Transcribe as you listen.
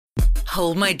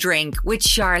Hold My Drink with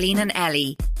Charleen and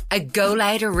Ellie, a Go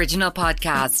Loud original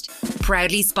podcast,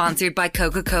 proudly sponsored by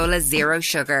Coca-Cola Zero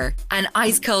Sugar. An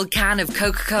ice-cold can of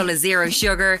Coca-Cola Zero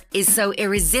Sugar is so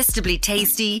irresistibly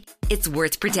tasty, it's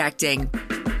worth protecting.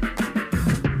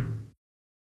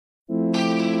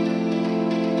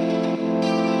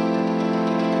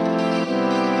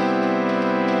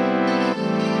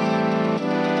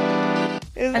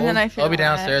 And then I'll be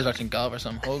downstairs watching golf or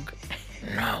some hug.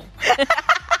 No.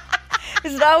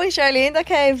 Is it always Charleen that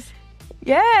caves?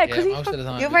 Yeah, because most of the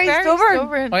time. You're very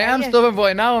stubborn. I am stubborn,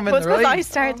 but now I'm in But the it's because right. I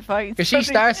start the fight. Because she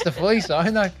starts the fight, so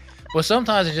I'm like. But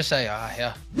sometimes I just say,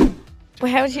 yeah. But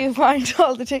how do you find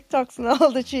all the TikToks and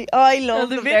all the I love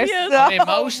the them. They're videos? so- I mean,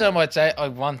 most of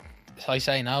them I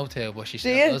say no to, but she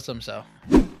still does them, so.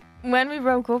 When we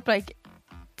broke up, like,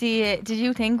 did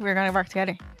you think we were going to work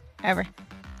together? Ever?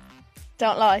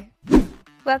 Don't lie.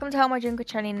 Welcome to Hold My Drink with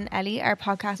Charleen and Ellie. Our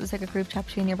podcast is like a group chat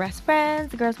between your best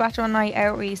friends. The girls watch one night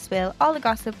out where you spill all the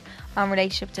gossip on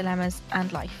relationship dilemmas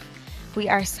and life. We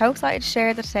are so excited to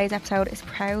share that today's episode is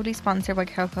proudly sponsored by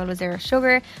Coca-Cola Zero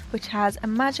Sugar, which has a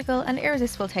magical and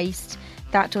irresistible taste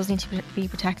that does need to be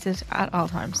protected at all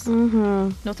times.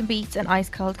 Nothing beats an ice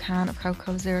cold can of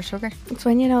Coca-Cola Zero Sugar. It's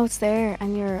when you know it's there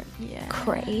and you're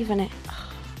craving it.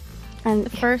 And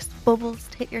The first bubbles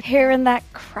to hit your hearing that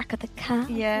crack of the can.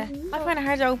 Yeah, I find it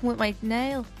hard to open with my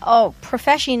nail. Oh,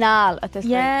 professional at this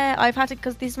Yeah, I've had to,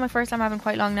 because this is my first time having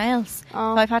quite long nails.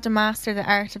 Oh. So I've had to master the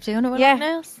art of doing it with Yeah. long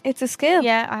nails. point. It's a skill.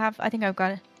 Yeah, I have. I think I've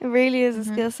got it. It really is a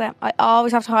skill set. I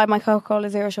always have to hide my Coca-Cola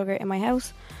Zero Sugar in my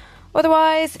house.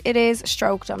 Otherwise, it is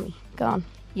stroked on me. Gone.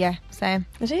 Yeah, same.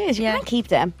 It is. You Yeah. can't keep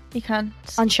them You can't.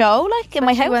 on show, like in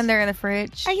my Especially house. when they're in the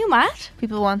fridge. Are you mad?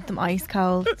 People want them ice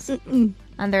cold.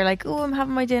 And they're like, oh, I'm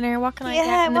having my dinner. What can I Yeah,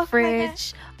 get in the what can I get?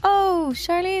 fridge? Oh,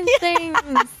 Charlene's things.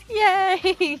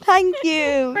 Yay. Thank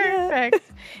you.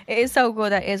 Perfect. It is so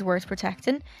good that it is worth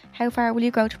protecting. How far will you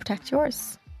go to protect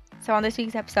yours? So on this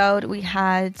week's episode, we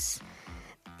had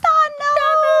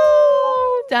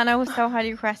Dano was so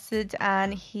highly requested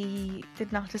and he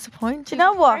did not disappoint. Do you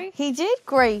know what? Great. He did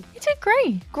great. He did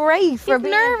great. Great for He's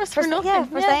being nervous for nothing. Yeah,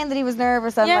 for Yeah. saying that he was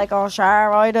nervous and Yeah. like, oh,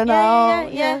 sure, I don't know.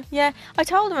 Yeah. I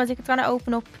told him, I was like, it's going to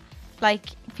open up like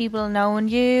people knowing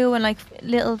you and like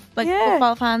little like Yeah.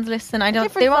 football fans listen. I don't.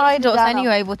 Different They won't side listen to of us Dano.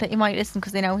 anyway, but that you might listen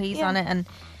because they know he's Yeah. on it and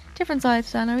different sides.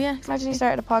 Dano, yeah. Imagine he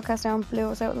started a podcast now and blew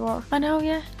us out of the water. I know,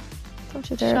 yeah. Don't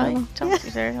you dare. Shy. Dano. Don't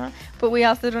you dare, Dano. But we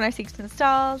also done our Seeks and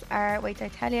Stalls, our Wait Till I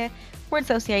Tell You, Word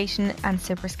Association, and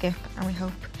Super Skip, and we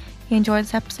hope you enjoyed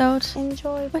this episode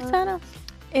Enjoy. with bud. Dano.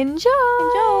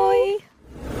 Enjoy.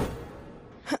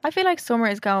 I feel like summer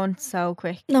is going so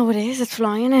quick. No, it is. It's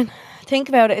flying in. Think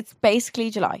about it. It's basically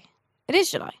July. It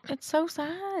is July. It's so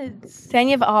sad. Then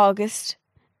you have August.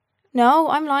 No,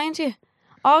 I'm lying to you.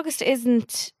 August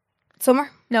isn't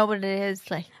summer. No, but it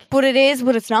is like. But it is,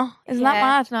 but it's not. Isn't that Yeah,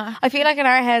 mad? it's not. I feel like in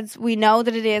our heads we know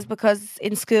that it is because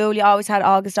in school you always had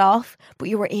August off, but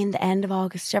you were in the end of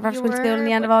August. Did you ever have to go to school in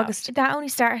the end of August? That only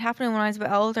started happening when I was a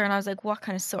bit older, and I was like, "What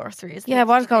kind of sorcery is this?" Yeah,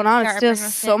 what is going on? It's still Started bringing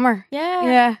us in. summer. Yeah,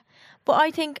 Yeah. But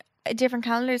I think different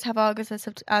calendars have August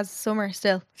as summer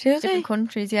still. Do they? Different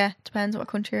countries, yeah. Depends what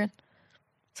country you're in.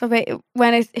 So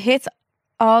when it hits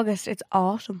August, it's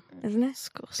autumn, isn't it?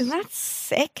 Disgusting. Isn't that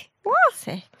sick?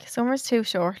 Sick. Summer's too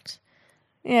short.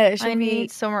 Yeah, it should I be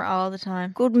need summer all the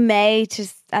time. good May to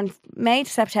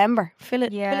September. Fill it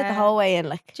the Yeah. whole way in.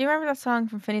 Like, Do you remember that song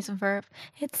from Phineas and Ferb?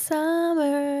 It's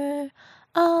summer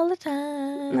all the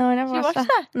time. no, I never Did you watched watch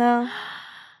that. No, I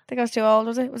think I was too old.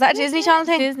 Was it? Was that a Disney Channel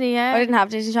thing? Disney, yeah. I didn't have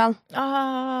Disney Channel.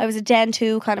 Oh, I was a Den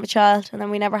 2 kind of a child, and then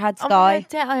we never had oh my Sky. God,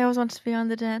 Den. I always wanted to be on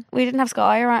the Den. We didn't have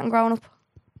Sky around growing up.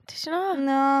 Did you not?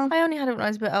 No, I only had it when I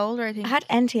was a bit older, I think. I had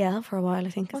NTL for a while. I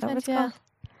think is What's that what it's NTL? called?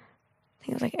 I think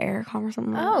it was like Aircom or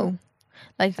something. like that. Oh.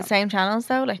 Like the same channels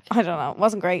though? Like, I don't know. It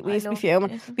wasn't great. We I used to be love fuming.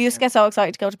 Disney We used to get so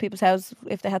excited to go to people's houses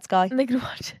if they had Sky. and they could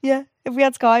watch it. Yeah, if we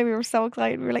had Sky, we were so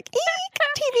excited. We were like,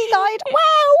 TV Guide,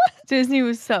 wow! Disney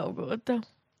was so good though.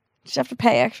 Did you have to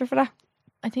pay extra for that?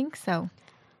 I think so.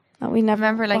 No, we I never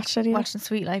remember like watched it either. watching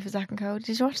Sweet Life of Zack and Cody.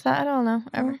 Did you watch that at all? No,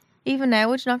 ever. Even now,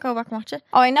 would you not go back and watch it?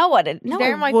 Oh, I know what it. No,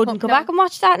 They're I my wouldn't com- go no. back and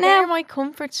watch that They're now. my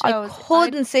comfort I shows.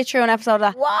 couldn't sit through an episode of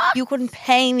that. What? You couldn't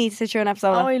pay me to sit through an episode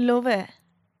Oh, of that. I love it.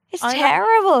 It's I like-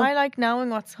 terrible. I like knowing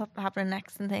what's happening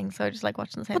next and things, so I just like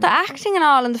watching the same. But the episode. acting and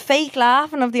all, and the fake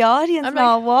laughing of the audience I'm and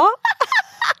all, what?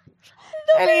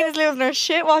 Charlene is losing her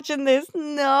shit watching this.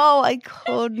 No, I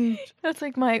couldn't. That's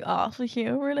like my awful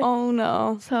humour. Like, Oh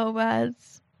no. so bad.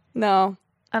 No.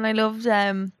 And I loved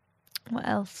what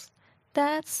else?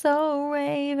 That's So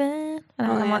Raven.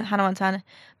 And Oh, yeah. Hannah Montana.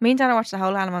 Me and Dana watched the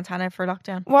whole Hannah Montana for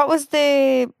lockdown. What was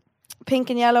the pink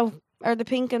and yellow, or the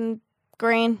pink and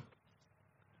green.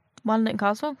 Walnut and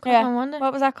Cosmo. Yeah. Cosmo Wonder.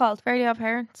 What was that called? Fairly Odd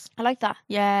Parents. I like that.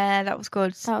 Yeah, that was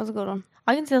good. That was a good one.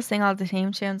 I can still sing all the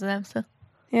theme tunes of them still.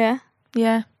 Yeah.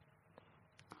 Yeah.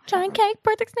 Giant cake,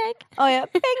 birthday snake. Oh yeah.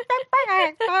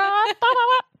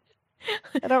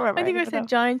 I don't remember. I think I said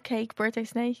giant cake, birthday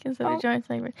snake instead of giant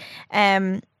snake.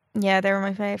 Yeah, they were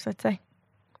my faves, I'd say.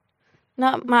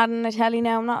 Not mad on a telly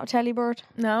now. I'm not a telly bird.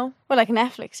 No? Well, like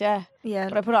Netflix, yeah. Yeah.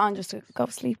 But I put it on just to go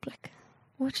to sleep, like.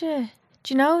 Would you?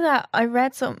 Do you know that I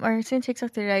read something or seen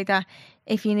TikTok the other day that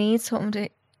if you need something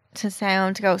to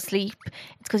sound to go to sleep,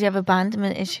 it's because you have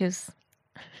abandonment issues.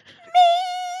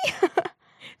 Me!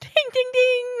 Ding, ding,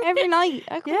 ding. Every night.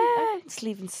 I couldn't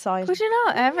sleep inside. Could you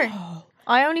not ever?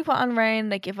 I only put on rain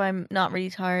like if I'm not really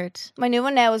tired. My new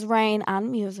one now is rain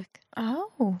and music.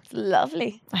 Oh. It's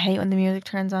lovely. I hate when the music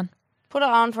turns on. Put it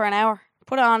on for an hour.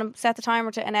 Put it on and set the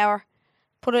timer to an hour.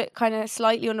 Put it kind of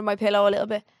slightly under my pillow a little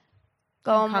bit.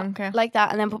 Go on like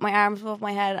that, and then put my arms above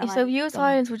my head. And so if you had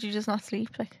silence, would you just not sleep?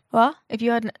 Like what? If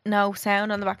you had no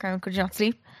sound on the background, could you not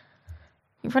sleep?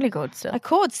 You probably could still. I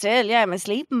could still, yeah. My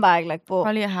sleeping bag, like, but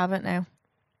probably a habit now.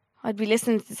 I'd be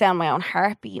listening to the sound of my own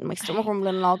heartbeat and my stomach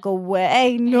rumbling, and I'll go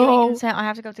away. No, I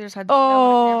have to go through this.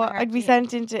 Oh, I'd be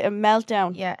sent into a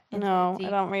meltdown. Yeah. No, I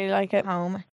don't really like it.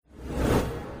 Home.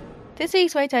 This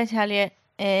week's Wait Till I Tell You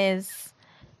is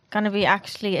going to be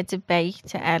actually a debate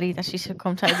to Ellie that she should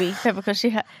come to Ibiza because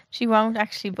she won't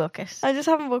actually book it. I just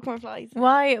haven't booked my flights.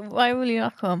 Why will you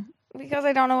not come? Because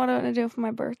I don't know what I'm going to do for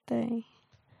my birthday.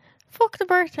 Fuck the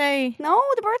birthday. No,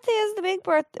 the birthday is the big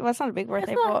birthday. Well, it's not a big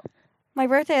birthday, but my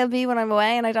birthday will be when I'm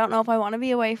away, and I don't know if I want to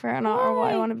be away for it or not. Why? Or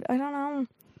what I want to be. I don't know.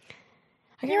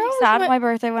 I get really sad for my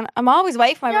birthday when I'm always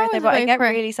away for my birthday, but I get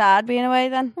really sad being away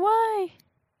then. Why?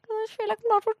 Because I feel like I'm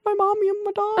not with my mommy and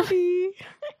my daddy.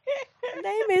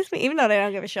 They miss me, even though they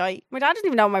don't give a shite. My dad doesn't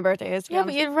even know when my birthday is. Yeah,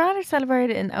 but you'd rather celebrate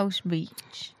it in Ocean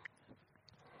Beach.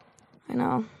 I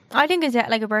know. I think it's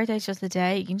like a birthday is just a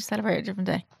day. You can just celebrate a different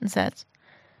day instead.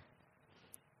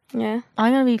 Yeah.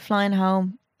 I'm going to be flying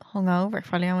home hungover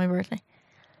probably on my birthday.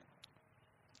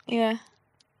 Yeah.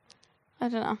 I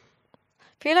don't know.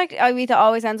 I feel like Ibiza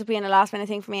always ends up being a last minute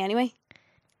thing for me anyway.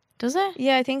 Does it?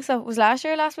 Yeah, I think so. Was last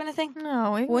year a last minute thing?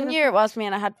 No. One year it was for me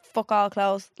and I had fuck all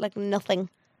clothes. Like nothing.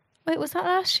 Wait, was that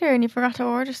last year and you forgot to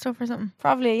order stuff or something?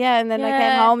 Probably, yeah. And then I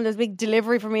came home and there was a big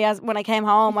delivery for me when I came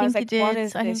home. I was like, what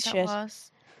is this shit?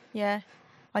 Yeah.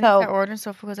 I need to start ordering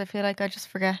stuff because I feel like I just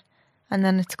forget. And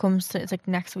then it's like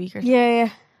next week or something.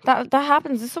 Yeah. That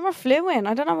happens. The summer flew in.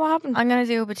 I don't know what happened. I'm going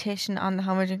to do a petition on the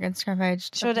Home Drink Instagram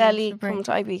page. Should Ellie come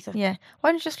to Ibiza? Yeah. Why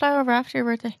don't you just fly over after your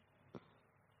birthday?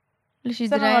 Literally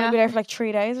the day I want to be there for like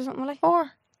 3 days or something like.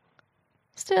 4.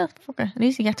 Still, fuck it. At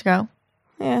least you get to go.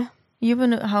 Yeah. You've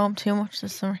been at home too much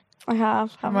this summer. I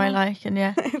have. For my liking,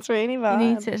 yeah. It's really bad.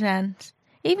 You need to attend.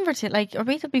 Even for Ibiza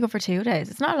would be good for 2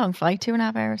 days. It's not a long flight,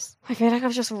 2.5 hours. I feel like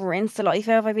I've just rinsed the life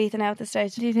out of Ibiza now at this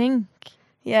stage. Do you think?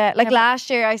 Yeah, like last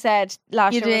year I said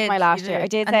last year was my last year. I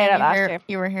did say that last year.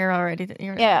 You were here already.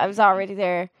 Yeah, I was already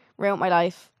there. Ruined my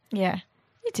life. Yeah.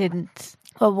 You didn't.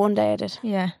 Well, one day I did.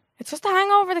 Yeah. It's just the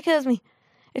hangover that kills me.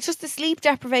 It's just the sleep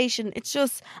deprivation. It's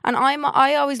just, and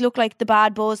I always look like the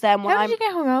bad buzz then when How did you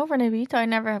get hungover in Ibiza? I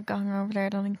never have gotten hungover there, I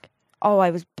don't think. Oh,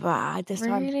 I was bad this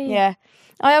time. Really? Yeah.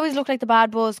 I always look like the bad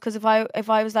buzz because if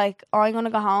I was like, oh, I'm going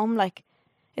to go home, like,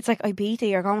 it's like, Ibiza,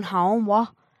 you're going home, what?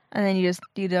 And then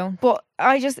you don't. But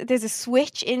there's a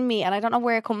switch in me and I don't know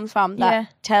where it comes from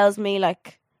that tells me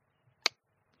like,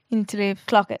 you need to leave.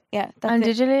 Clock it. Yeah. And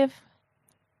did you leave?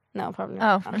 No, probably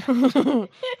not. Oh.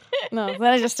 No, then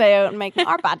I just stay out and make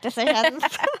more bad decisions.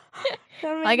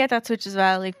 I get that switch as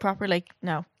well, like proper, like,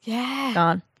 no. Yeah.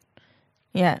 Gone.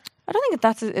 Yeah. I don't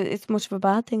think it's much of a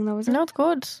bad thing though, is it? No, it's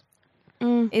good.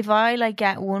 If I like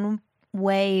get one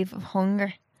wave of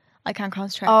hunger, I can't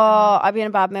concentrate. Oh, I'd be in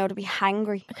a bad mood. I'd be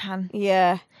hangry. I can.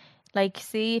 Yeah. Like,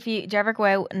 see, do you ever go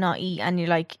out and not eat and you're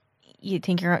like, you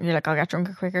think you're like, I'll get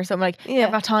drunker quicker or something, like,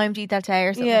 I've got time to eat that day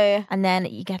or something. Yeah. And then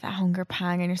you get that hunger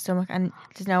pang in your stomach and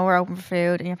there's nowhere open for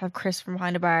food and you have to have crisps from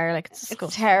behind a bar. Like, it's disgusting.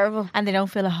 It's terrible. And they don't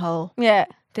fill a hole. Yeah.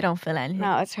 They don't fill anything.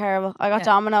 No, it's terrible. I got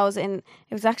Domino's it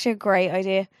was actually a great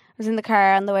idea. I was in the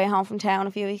car on the way home from town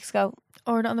a few weeks ago.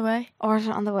 Ordered it on the way? Ordered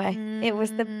it on the way. It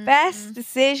was the best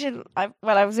decision. I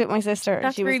was with my sister.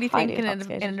 That's she really was thinking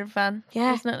in advance.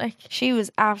 Yeah. Isn't it? Like, she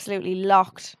was absolutely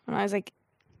locked. And I was like,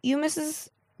 you missus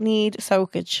need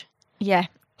soakage. Yeah.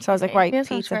 So I was like, right, feels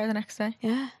pizza. Better the next day.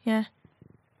 Yeah. Yeah.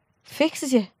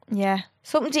 Fixes you. Yeah.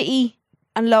 Something to eat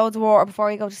and loads of water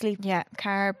before you go to sleep. Yeah.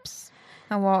 Carbs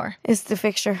and water. Is the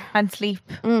fixture. And sleep.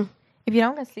 If you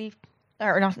don't get sleep,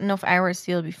 or not enough hours,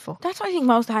 you'll be fucked. That's what I think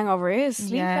most hangover is.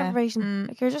 Sleep deprivation.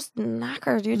 Like, you're just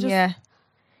knackered. You're just... Yeah.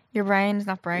 Your brain is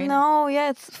not brain. No, yeah,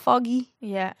 it's foggy.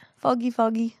 Yeah.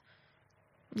 Foggy.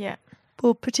 Yeah.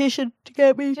 But petition to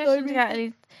get me. Petition to get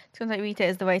Ellie to contact Rita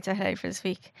is the way to head out for this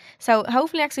week. So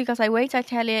hopefully next week, as I wait, I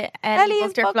tell you, Ellie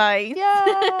is booked her flight.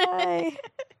 Yay!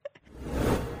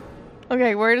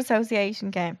 Okay, word association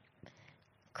game.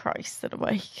 Christ of the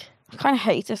week. I kind of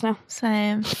hate this now.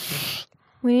 Same.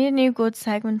 We need a new good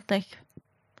segment. Like,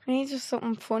 I need just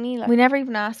something funny. Like, we never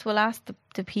even asked. We'll ask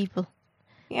the people,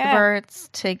 the birds,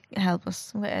 to help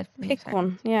us with it. Pick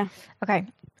one. Yeah. Okay,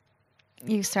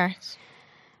 you start.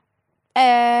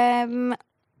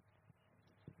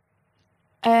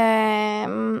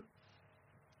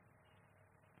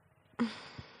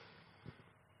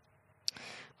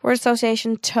 Word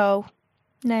association toe.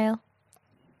 Nail.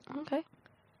 Okay.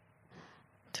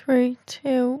 3,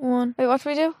 2, 1. Wait, what do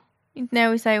we do?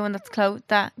 Now we say one that's close.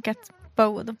 That gets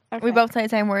both of them. Okay. We both say the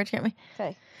same word, can't we?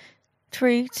 Okay.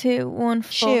 3, 2, 1.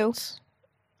 Shoe.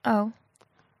 Oh.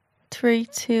 3,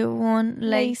 2, 1.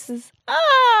 Laces.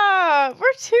 Ah,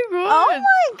 we're too good. Oh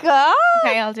my god.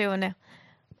 Okay, I'll do one now.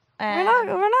 We're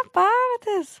not bad at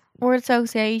this. Word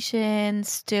association.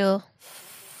 Still.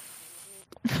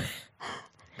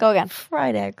 Go again.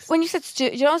 Fried eggs. When you said stew,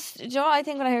 do you know what I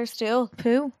think when I hear stew?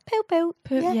 Poo. Poo.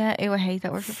 Yeah, ew, I hate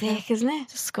that word for poo. Sick, isn't it?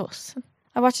 Disgusting.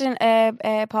 I watched a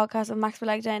podcast of Max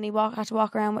Belegda and he had to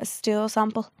walk around with a stool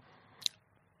sample.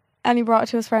 And he brought it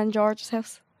to his friend George's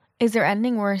house. Is there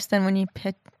anything worse than when you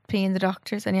pee in the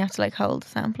doctors and you have to like hold a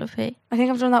sample of pee? I think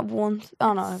I've done that once.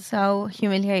 Oh no. So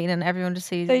humiliating and everyone just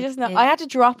sees They it. just know. I had to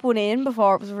drop one in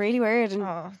before. It was really weird.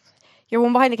 And your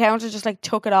one behind the counter just like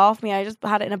took it off me. I just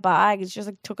had it in a bag. It's just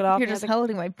like took it off You're me. just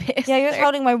holding my piss. Yeah, you're just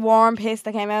holding my warm piss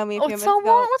that came out of me. Oh, it's so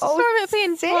warm. What's the story about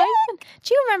being frozen?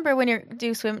 Do you remember when do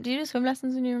you do swim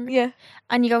lessons when you were Yeah.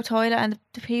 and you go toilet and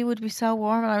the pee would be so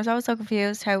warm and I was always so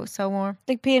confused how it was so warm.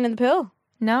 Like peeing in the pool.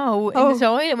 No, in the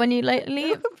toilet when you like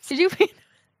leave. Did you pee?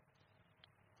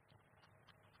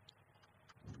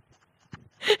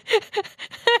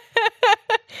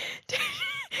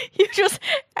 You just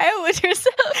out with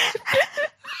yourself.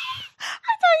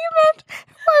 I thought you meant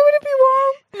why would it be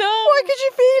warm? No. Why could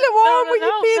you feel it warm when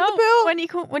you pee in the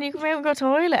pool? When you come out and go to the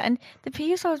toilet and the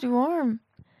pee was supposed to be warm.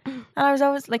 And I was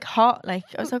always like hot, like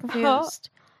I was so confused.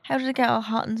 How did it get all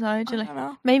hot inside you? I Like don't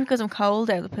know. maybe because I'm cold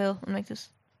out of the pool. I'm like this.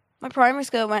 My primary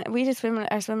school we did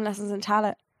our swim lessons in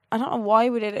Tallaght. I don't know why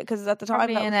we did it because at the time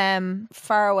Probably that in was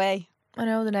far away. I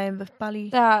know the name of Bally.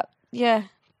 That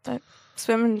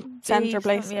swimming centre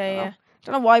place. Yeah.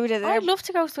 Don't know why we did it. I'd love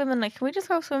to go swimming. Like, can we just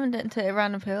go swimming into a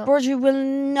random pool? George, you will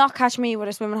not catch me with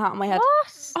a swimming hat on my head.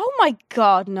 What? Oh my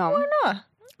god, no. Why not?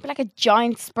 Be like a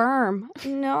giant sperm.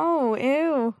 No,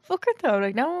 ew. Fuck it though.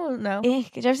 Like, no.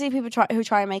 Ick. Did you ever see people who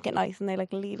try and make it nice and they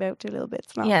like leave out 2 little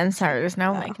bits? No. Yeah, and sorry, there's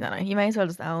no making that nice. You may as well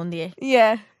just own the ick.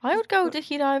 Yeah. I would go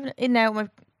dicky diving in now.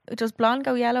 Does blonde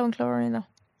go yellow and chlorine though?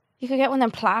 You could get one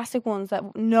of them plastic ones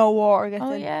that no water gets in.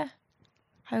 Oh yeah.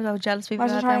 I was so jealous people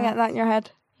Imagine had trying to them. get that in your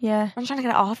head. Yeah. I'm trying to get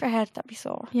it off your head. That'd be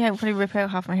sore. Yeah, it would probably rip out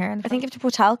half my hair. I think you have to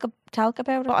put talc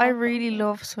about it. But I really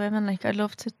love swimming. Like, I'd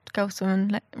love to go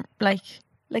swimming. Like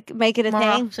make it a more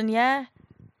thing. often. Yeah.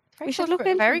 We should look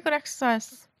into very good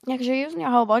exercise. Yeah, because you're using your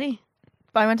whole body.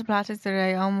 But I went to Pilates the other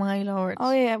day. Oh my lord.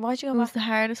 Oh yeah, why'd you It go was back? the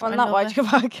hardest Well, one. not why'd you go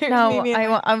back. Here's No, me being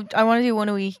like, I want to do one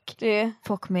a week. do you?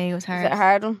 Fuck me, it was Is hard. it a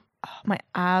hard one? Oh, my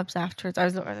abs afterwards. I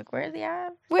was like, where are the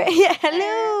abs? Yeah,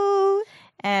 hello.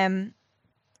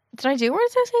 Did I do word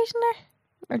association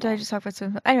there? Or did I just talk about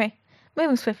swimming? Anyway,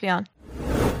 moving swiftly on.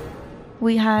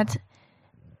 We had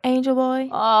Angel Boy,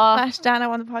 Oh,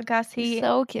 Dano on the podcast.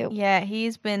 so cute. Yeah,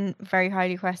 he's been very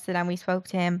highly requested and we spoke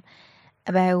to him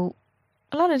about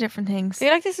a lot of different things. I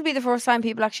feel like this would be the first time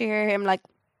people actually hear him like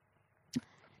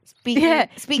speaking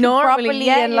normally, properly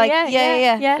and like yeah.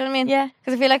 Do you know what I mean? Yeah.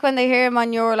 Because I feel like when they hear him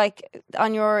on your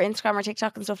Instagram or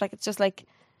TikTok and stuff, like it's just like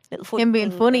little funny Him being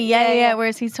things. funny, yeah.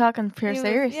 Whereas he's talking pure He was-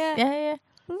 serious. yeah. Yeah.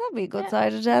 Well, that'd be a good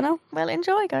side of Dano. Well,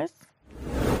 enjoy, guys.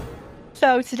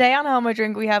 So today on Home I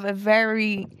Drink we have a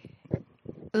very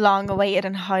long-awaited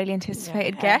and highly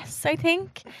anticipated guest. I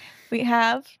think we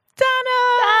have Dano.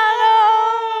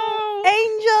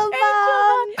 Angel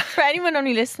Man. For anyone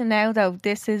only listening now, though,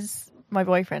 this is my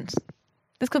boyfriend.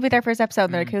 This could be their first episode.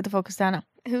 And they're like, who the fuck is Dano?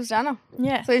 Who's Dano?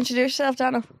 Yeah. So introduce yourself,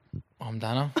 Dano. I'm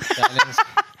Dano.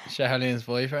 Charleen's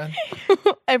boyfriend.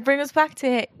 It brings us back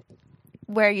to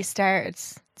where you started.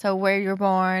 So where you were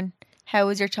born. How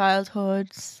was your childhood?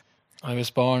 I was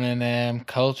born in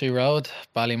Coultry Road,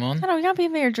 Ballymun. Dano, you can't be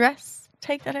in your dress.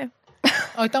 Take that out.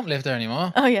 I don't live there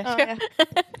anymore. Oh yeah. Oh, Sure. yeah.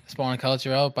 I was born in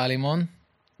Coultry Road, Ballymun.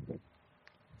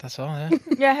 That's all, yeah.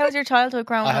 Yeah. How was your childhood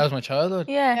growing How up? was my childhood?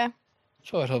 Yeah. Yeah.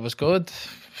 Childhood was good.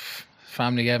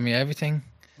 Family gave me everything.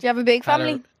 Do you have a big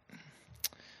family?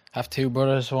 Have 2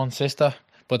 brothers, 1 sister,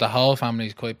 but the whole family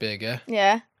is quite big. Yeah.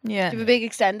 Yeah. Yeah. Do you have a big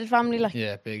extended family? Like,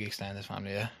 Yeah, big extended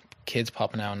family. Yeah. Kids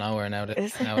popping out of nowhere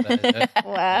nowadays. Is it? nowadays yeah. Yeah,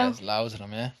 wow. there's loads of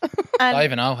them. Yeah. And I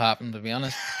even know what happened, to be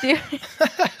honest. do you,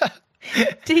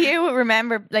 do you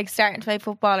remember like starting to play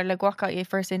football, or like what got you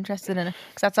first interested in it?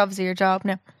 Because that's obviously your job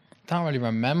now. Don't really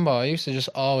remember. I used to just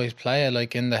always play it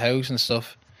like in the house and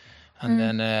stuff, and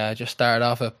then I just started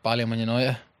off at Ballymun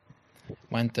United.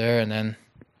 Went there and then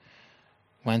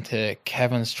went to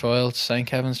Kevin's Trials, St.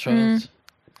 Kevin's Trials,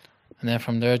 and then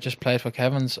from there just played for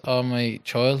Kevin's all my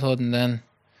childhood, and then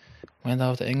went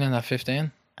over to England at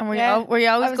 15. And were Yeah. you I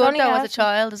always was good only though as a asking.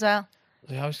 child as well?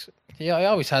 I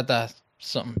always had that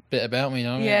something bit about me, you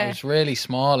know what I mean? Yeah. I was really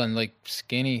small and like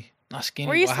skinny. Not skinny.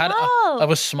 Were you but small? I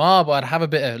was small, but I'd have a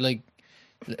bit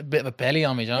of a belly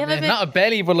on me, you know what I You have mean? a Not a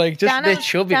belly, but like just a bit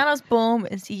chubby. Dano's bum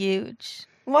is huge.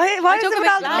 Why is took it a with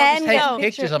all the bit men Take getting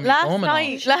pictures of me Last bum and all.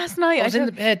 night, I was in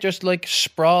the bed just like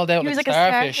sprawled out he was like like a a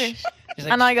starfish. starfish. He's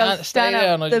like, And I go, stay Dano,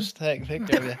 there, and I the- just take a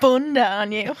picture of The you. bunda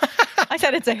on you. I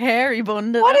said it's a hairy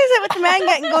bunda. What is it with the men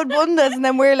getting good bundas and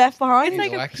then we're left behind? It's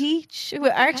like a Wax. peach.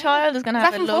 Our child is going to Is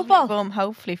have that a from lovely football? bum,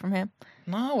 hopefully, from him.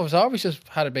 No, I was always just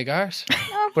had a big arse.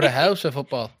 But a house with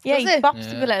football. Yeah, Does he it? boxed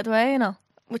Yeah. people out of the way, you know.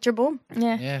 With your bum.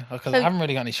 Yeah. Yeah, because So- I haven't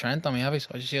really got any strength on me, have I? So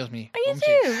I just use me. Oh, you bum do.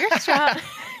 cheeks. You're strong.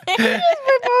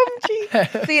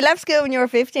 So you left school when you were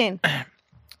 15.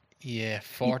 Yeah,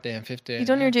 14, 15. You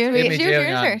done your yeah. junior- Did you my did your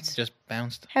junior junior and cert? just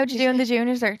bounced. How'd you do in the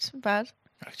junior cert? Bad.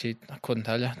 Actually, I couldn't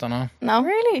tell you. Don't know. No.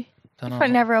 Really? Don't know.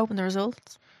 Probably never opened the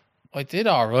results. I did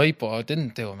all right, but I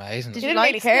didn't do amazing. Did You you didn't like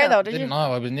really care school? though, I did didn't you?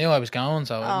 know. Knew I was going,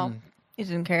 so Oh. You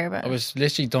didn't care about I it. was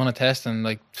literally done a test in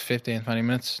like 15, 20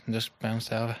 minutes and just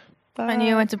bounced out of it. And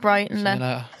you went to Brighton See you then.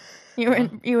 later.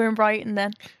 You were in Brighton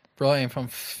then. Brighton from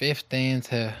 15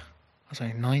 to, I was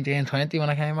like 19, 20 when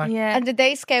I came back. Yeah. And did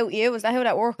they scout you? Was that how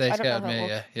that worked? They I don't know scouted how it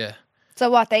me, worked. yeah. So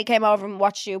what? They came over and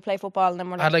watched you play football and then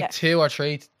were I had like,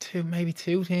 like maybe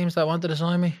two teams that wanted to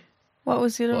sign me. What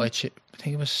was the other But one? I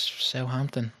think it was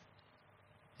Southampton.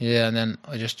 Yeah, and then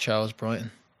I just chose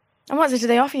Brighton. And what is it? Do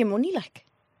they offer you money like?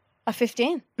 At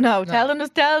 15? No, tell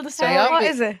the story. What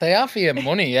is it? They offer you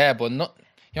money, yeah, but not.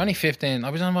 You're only 15. I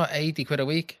was on about 80 quid a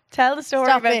week. Tell the story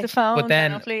Stop about it. the phone. But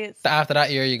then Dano, please. after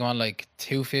that year, you go on like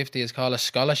 250. It's called a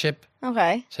scholarship.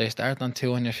 Okay. So you start on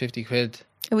 250 quid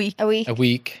A week. A week. a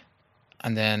week,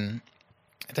 and then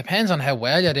it depends on how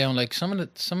well you're doing. Like some of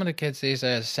the kids these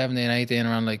days, 17, 18,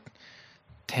 around like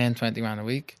 10, 20 grand a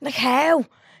week. Like how?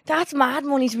 That's mad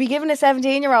money to be giving a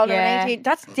 17-year-old or Yeah. an 18.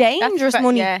 That's dangerous That's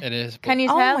money. Yeah. It is. Can you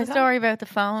Oh tell my the God. story about the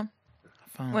phone?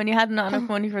 Phone. When you had not enough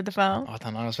money for the phone? I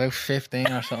don't know. I was about 15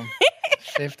 or something.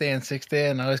 15,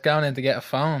 16. I was going in to get a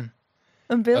phone.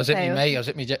 And Bill I was with my paid. mate. I was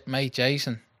with my mate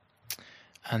Jason,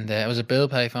 and it was a bill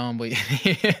pay phone. But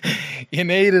you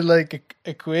needed like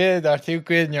a quid or 2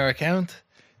 quid in your account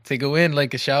to go in.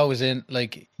 Like a show was in.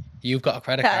 Like you've got a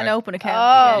credit Got card. an open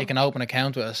account. Oh. You can open an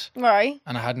account with us, Right.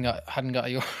 and I hadn't got a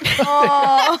euro.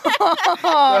 Oh. So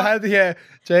I had to get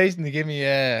Jason to give me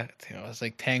I think it was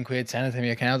like 10 quid, send it to my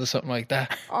account or something like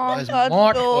that. Oh, I was that's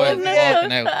mortified good.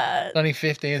 walking out. Bad. Only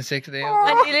 15, 16.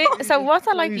 And so what's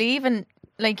it like leaving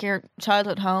like your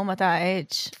childhood home at that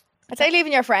age? I'd say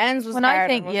leaving your friends was When hard. I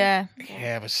think, wasn't it? yeah.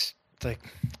 Yeah, it was like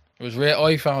it was real.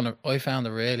 I found it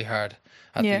really hard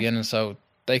at Yeah. the beginning. So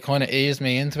they kind of eased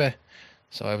me into it.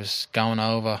 So I was going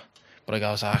over, but I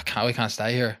goes, I can't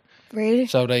stay here. Really?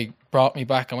 So they brought me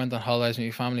back. I went on holidays with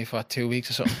my family for 2 weeks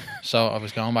or something. So I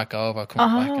was going back over,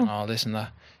 coming back, and all this and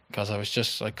that because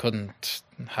I couldn't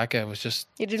hack it. It was just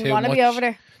You didn't too want to be much. over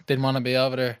there? Didn't want to be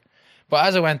over there. But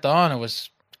as it went on, it was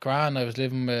grand. I was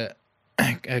living with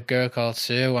a girl called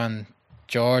Sue and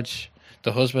George,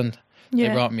 the husband. They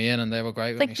Yeah. brought me in and they were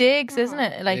great It's with like me. Diggs, isn't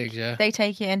it? Like Diggs, yeah. they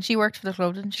take you in. She worked for the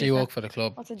club, didn't she? She worked for the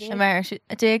club. What's a She deal? married.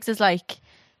 Diggs is like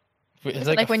It's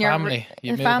like like a when you're family.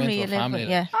 You a move family into you a live family. with.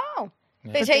 Yeah. Oh.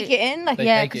 Yeah. They But take you in? Like, They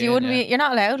Yeah, take because you you in, wouldn't yeah. be. You're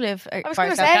not allowed to live was by gonna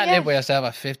yourself. say, Can't yeah. live with yourself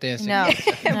at 15, 16. No.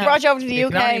 No. brought you over to the You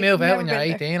UK. can only move out Never when you're been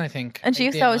there. 18, I think. And she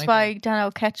used 18, to always 19. buy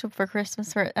Dano ketchup for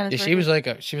Christmas for. And Yeah, his she was like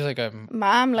a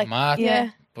Mom, like, mad.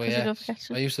 yeah. But 'cause you yeah, love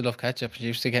ketchup. I used to love ketchup. She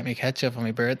used to get me ketchup on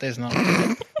my birthdays and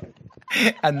all.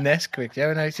 And Nesquik. Do you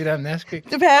ever know see that Nesquik?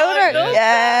 The powder? I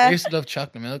Yeah. used to love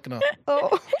chocolate milk and all.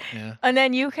 Oh. Yeah. And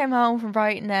then you came home from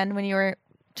Brighton then when you were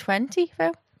 20,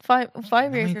 Phil? Five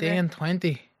years ago. 19,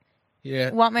 20.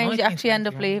 Yeah. What made you 19, actually end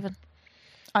up 20, leaving?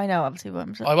 I know, obviously, but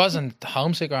I'm just, I wasn't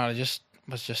homesick around. I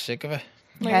was just sick of it.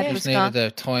 your Yeah. head I was just gone. needed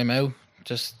the time out.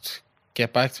 Just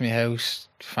get back to my house,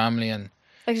 family, and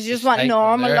Like, you just Just want take from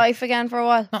normal there. life again for a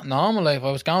while. not normal life.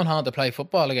 I was going home to play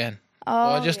football again. Oh,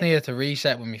 So I just needed to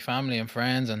reset with my family and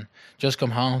friends and just come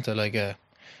home to like a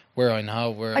where I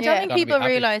know where. I don't Yeah. think gotta be people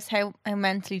happy. realise how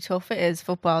mentally tough it is,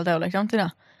 football, though. Like, don't they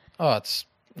know? Oh, it's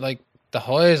like the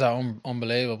highs are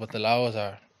unbelievable, but the lows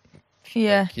are.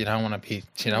 Yeah. Like, you don't want to be.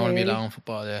 You don't want to be Really? low in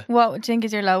football. Yeah. What do you think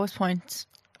is your lowest point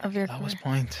of your Lowest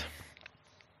career? point.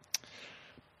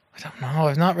 I don't know.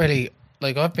 I've not really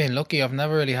I've been lucky. I've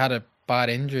never really had a bad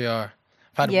injury, or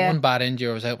I've had Yeah. one bad injury.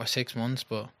 I was out for 6 months,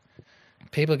 but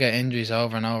people get injuries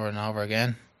over and over and over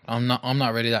again. I'm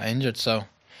not really that injured, so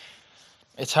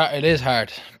it's hard. It is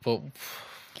hard, but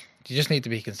you just need to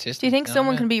be consistent. Do you think know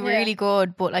someone what I can mean? be really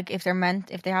good, but like if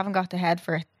they haven't got the head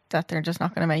for it, that they're just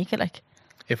not going to make it? Like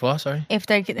If what? Sorry. if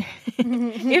they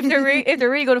if they're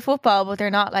really good at football, but they're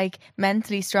not like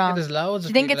mentally Yeah, strong. there's loads. Do of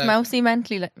you think people it's out- mostly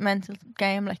mental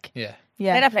game? Like Yeah.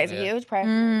 Yeah, yeah, that plays a Yeah. huge part.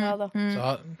 as well, though.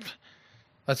 So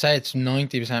I'd say it's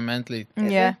 90% mentally,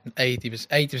 yeah.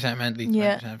 80% mentally,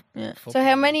 Yeah. 20% Yeah. football. So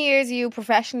how many years are you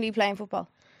professionally playing football?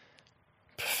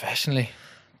 Professionally,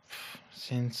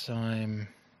 since I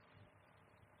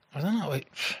don't know.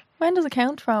 When does it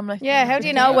count from? Like Yeah, how do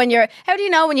you know when you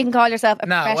can call yourself a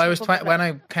No, professional I was footballer? when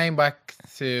I came back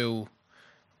to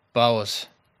Bowes.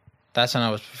 That's when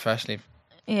I was professionally.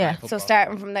 yeah. So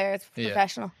starting from there, it's Yeah.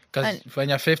 professional. Because when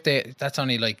you're 50, that's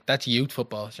only that's youth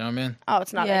football. Do you know what I mean? Oh,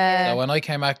 it's not. Yeah. So when I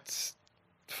came back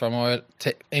from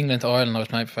England to Ireland, I was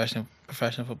playing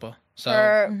professional football. So,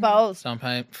 For bowls. so I'm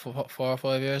playing for 4 or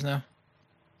 5 years now.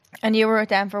 And you were with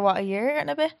them for what, a year and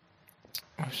a bit?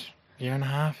 Year and a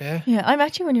half, yeah. Yeah, I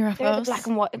met you when you were at They're the Bowes. black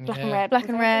and white, black and Yeah. red. Black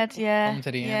and red, yeah. Come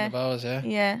to the yeah. end of Bowes, yeah.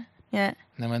 Yeah, yeah. And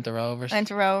then went to Rovers. Went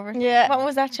to Rovers. Yeah. What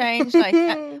was that change like?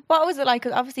 What was it like?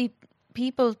 'Cause obviously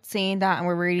people seeing that and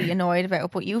were really annoyed about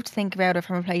it, but you have to think about it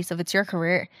from a place of it's your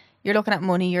career. You're looking at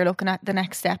money. You're looking at the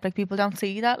next step. Like people don't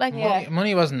see that. Like Yeah.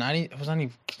 Money wasn't any. It was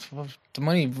only. The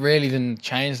money really didn't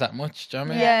change that much. Do you know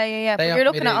what I mean? yeah. But They you're offered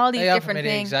looking me at all these they offered different me the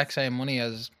things. exact same money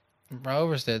as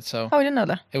Rovers did. So Oh, I didn't know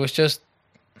that. it was just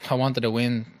I wanted to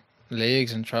win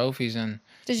leagues and trophies, and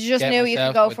Did you just Get knew you could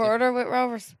myself go with the- further with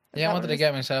Rovers? Is yeah, I that wanted what to it is?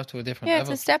 get myself to a different Yeah, it's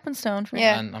level. a stepping stone for you.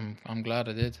 Yeah. And I'm glad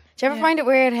I did. Do you ever Yeah. find it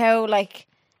weird how like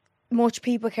much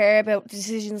people care about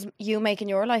decisions you make in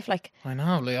your life? Like I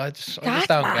know. Like I just that's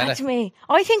don't mad get to it. me.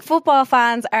 I think football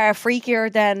fans are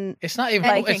freakier than It's not even.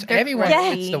 Anything. It's They're everyone.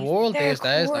 crazy. It's the world they're these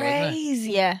days, though, isn't it?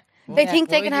 crazy. Yeah. They think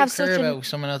they Why can do you have care such about an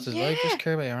someone else's life. Yeah. Just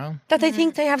care about your own. that they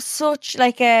think they have such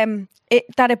like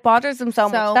that it bothers them so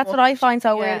much. So That's what I find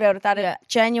so Yeah. weird about it. That Yeah. it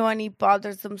genuinely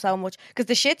bothers them so much. Because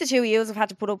the shit the two of you have had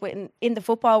to put up with in the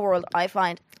football world, I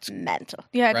find mental.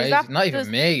 Yeah, Crazy. does that Not even does-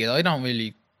 me. I don't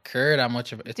really care that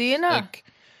much of it. Do you not? Like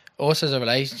us as a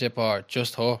relationship or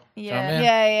just her. Do you know what I Yeah. mean?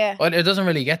 Yeah. Well, it doesn't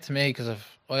really get to me because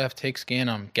I have thick skin.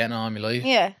 I'm getting on in my life.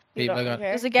 Yeah. You People don't are gonna-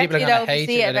 care. Does it get People to are you gonna though to hate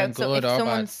see it, it whether about so good if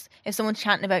or someone's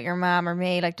chatting about your mum or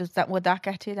me, like would that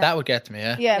get to you? That would get to me,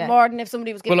 yeah. Yeah, Yeah. more than if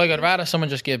somebody was But giving like, I'd rather someone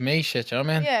just give me shit. You know what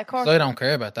I mean? Yeah, of course. 'Cause I don't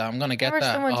care about that. I'm gonna get Remember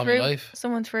that all my life.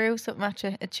 someone threw something at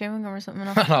you, a chewing gum or something.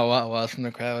 I don't know what it was from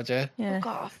the crowd. Yeah, Yeah. Fuck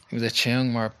off. it was a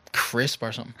chewing or crisp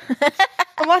or something.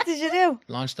 And what did you do?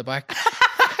 Launched the back.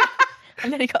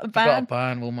 And then he got a Got a ban.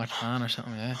 ban, one match ban or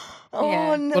something. Yeah. Oh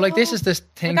Yeah. no. But like, this is this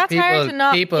thing that's hard to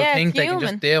not- people yeah, think it's they can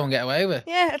human. just do and get away with.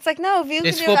 Yeah, it's like no, if you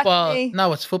It's can do football. that to me.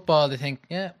 No, it's football. They think,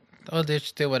 yeah, they'll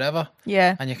just do whatever,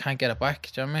 Yeah. and you can't get it back.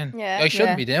 Do you know what I mean? Yeah. I shouldn't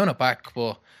Yeah. be doing it back,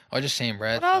 but I just seen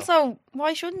red. But also,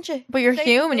 why shouldn't you? But you're They-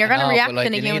 human. You're I gonna know, react but, like,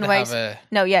 in a you need human to way. have a-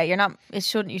 No, yeah, you're not. You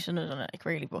shouldn't have done it. Like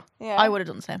really, but Yeah. I would have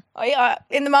done the same.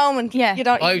 In the moment, Yeah. you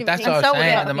don't. you That's think, what I so was would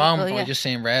saying. a lot In the of moment, people, I yeah. just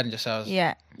seen red and just I was.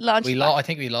 Yeah. launch We back. lost. I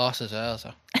think we lost as well.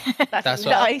 So that's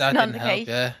what nice, that not didn't the help. case.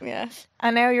 Yeah. Yeah.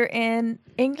 And now you're in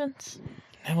England.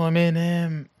 Now I'm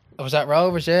in. I was at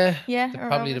Rovers. Yeah. Yeah.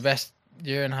 Probably the best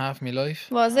year and a half of my life.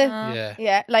 Was it? Yeah.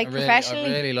 Yeah, like I really, professionally.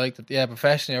 I really liked it. Yeah,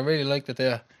 professionally, I really liked it.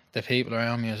 The people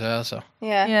around me as well. So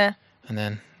Yeah. Yeah. and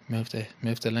then moved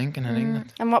to Lincoln in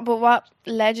England. And what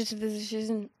led you to the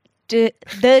decision?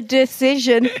 The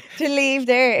decision to leave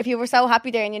there if you were so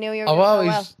happy there and you knew you were. I've doing so always,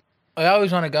 well. I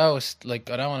always want to go. Like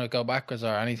I don't want to go backwards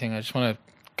or anything. I just want to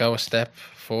go a step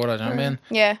forward. You know what I mean?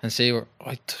 Yeah. And see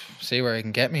where it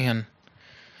can get me. And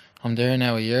I'm there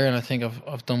now a year, and I think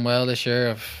I've done well this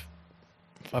year.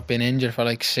 I've been injured for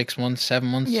like 6 months, 7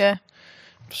 months Yeah.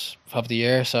 of the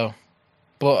year. So,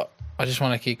 but I just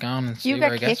want to keep going and see You where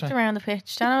get it gets kicked me. around the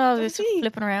pitch. Dano was Does he?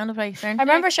 flipping around the place. I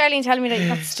remember Charleen telling me that you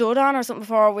got stood on or something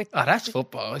before with. Oh, that's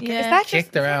football. I get Yeah. Is that just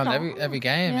kicked around football? every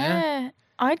game. Yeah. Yeah.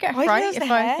 I'd get I'd fright lose if the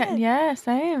I was head. getting. Yeah,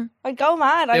 same. I'd go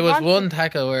mad. There was one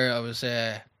tackle where I was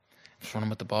running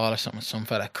with the ball or something. Some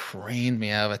fella creamed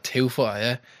me out of a 2-footer,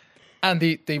 yeah. And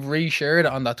they re-shared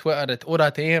it on that Twitter, the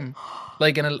other team.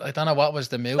 Like, I don't know what was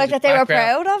the music. like that they were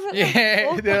background. proud of it.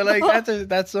 Yeah, they were like,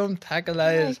 that's some tackle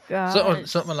that is. God.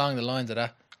 Something along the lines of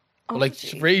that. But like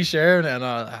resharing it and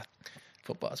all that.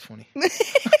 Football's funny.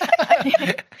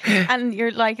 And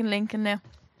you're liking Lincoln now.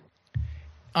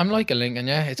 I'm liking Lincoln,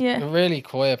 yeah. It's Yeah. a really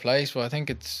quiet place, but I think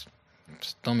it's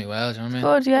done me well, do you know what I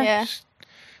mean? Good, yeah. Yeah.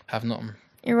 Have nothing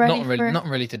You're ready nothing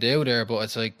really to do there, but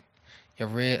it's like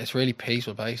it's really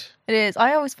peaceful place. It is.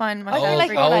 I always find I myself. feel like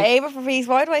Oh, you're not able for peace.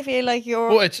 Why do I feel like you're?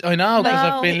 But I know because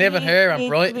No, I've been living here and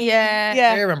Brighton. Yeah.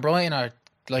 Yeah. Here and Brighton are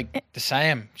like the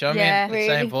same. Do you know what Yeah. I mean? The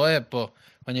same vibe, but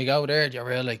when you go there, you're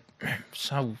really like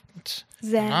so.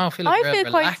 Zen. No, I feel like I feel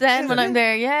quite relaxed. zen when I'm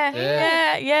there. Yeah.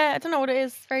 Yeah. Yeah. I don't know what it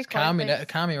is. It's very Calm me, quiet.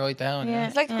 calm me right down. Yeah. Yeah.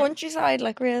 It's like countryside,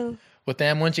 like real. But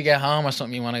then once you get home or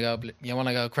something, you want to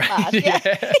go crazy. yeah.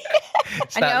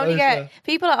 It's And you that only lifestyle. get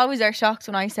people always are shocked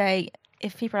when I say,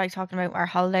 if people are like talking about our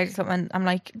holidays or something, I'm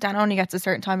like, Dan only gets a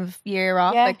certain time of year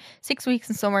off, Yeah. like 6 weeks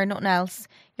in summer, nothing else.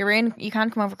 You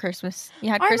can't come over Christmas. You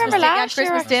had I Christmas, remember you had last year,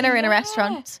 Christmas dinner in a actually,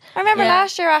 restaurant. I remember Yeah.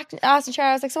 last year asking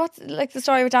Charles, I was like, so what's like the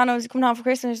story with Dano? Was coming home for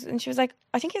Christmas? And she was like,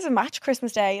 I think he has a match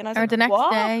Christmas Day. And I was Or like, the next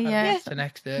what? day, yeah. The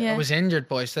next day, Yeah. I was injured,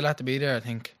 but I still had to be there. I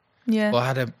think. Yeah. But I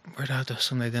had a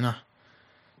Sunday dinner,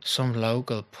 some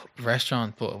local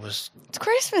restaurant, but it was It's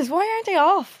Christmas. Why aren't they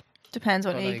off? Depends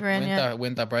what league like we're in, yeah.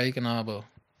 winter break and all. But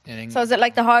in England, So is it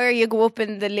like the higher you go up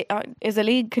in the is a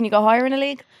league? Can you go higher in a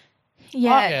league?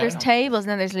 Yeah, Yeah. there's tables and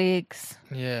then there's leagues.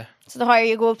 yeah. So the higher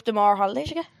you go up, the more holidays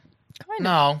you get. Kind of.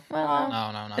 No, Well,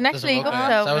 no. The next Doesn't league work up, like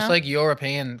that. though, So it's no? like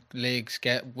European leagues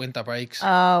get winter breaks.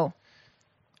 oh.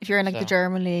 If you're in like the So-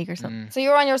 German league or something. Mm. So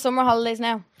you're on your summer holidays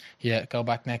now, Yeah, go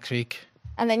back next week.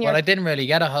 and then you're Well, I didn't really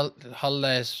get a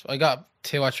holidays. I got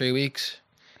 2 or 3 weeks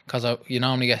because you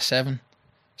normally get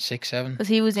 6, 7. Because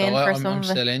he was in for I'm some of it.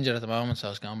 still injured at the moment, so I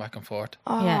was going back and forth.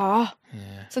 oh. Yeah.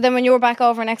 Yeah. So then when you're back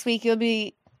over next week, you're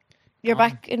Gone.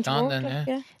 back into Gone work. then, like,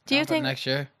 yeah. Do you Gone for think next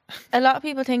year a lot of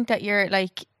people think that you're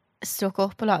like stuck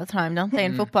up a lot of the time, don't they,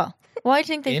 in football? Why do you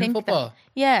think they in think football? that?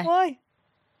 Yeah. Why?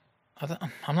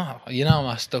 I'm not. You know, I'm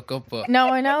not stuck up, but No,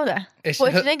 I know that. It's But do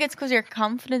you just- think it's because you're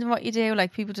confident in what you do?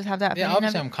 Like people just have that yeah, opinion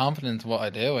obviously of it? I'm confident in what I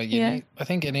do. Yeah. I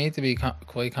think you need to be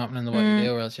quite confident in what you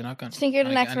do, or else you're not going. Do you think you're the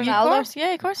next Of Ronaldo? course,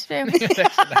 yeah, of course you do.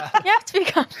 You have to be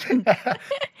confident.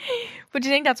 But do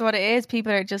you think that's what it is?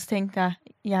 People are just think that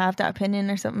you have that opinion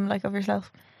or something like of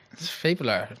yourself. People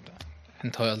are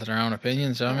entitled to their own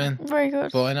opinions. You know what I mean, Very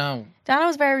good. but I know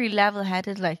Dano's very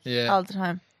level-headed, like Yeah. all the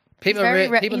time. people. very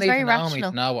People he's need very to know me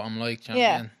rational. to know what I'm like. Do you know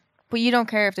Yeah. what I mean? But you don't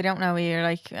care if they don't know you. You're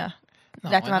like, yeah, No,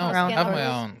 let them I have know. their own I have my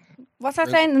rules. own What's that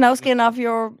saying? The no skin off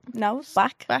your nose?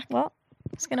 Back? Back. What?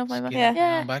 skin off my back. skin Yeah. on my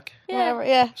Yeah. own back, Yeah. Whatever.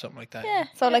 Yeah. something like that. Yeah.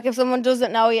 So like if someone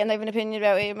doesn't know you and they have an opinion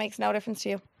about it, it makes no difference to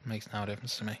you. Makes no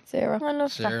difference to me. Zero. I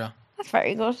love that. Zero. That's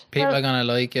very good. People are gonna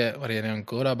like it, whether you're doing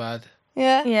good or bad.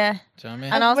 Yeah. Yeah. Do you know what I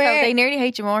mean? And also, where- they nearly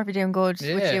hate you more if you're doing good, which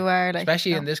Yeah. you are. Like,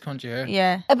 Especially you in know. this country here.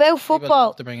 Yeah. About People football,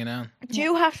 love to bring it down. do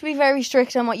you have to be very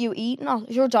strict on what you eat and all?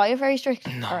 Is your diet very strict?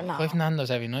 Or No, no? I've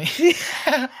Nando's every night.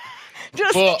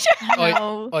 Just But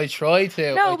No. I try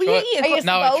to. No, I but try, you eat Are you it.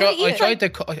 No, I supposed to try, I eat try it? to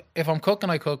cook. If I'm cooking,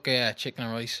 I cook chicken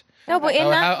and rice. No, but in So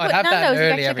I'd have that Nando's, you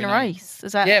early get every chicken and night. rice.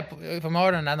 Is that? Yeah, but if I'm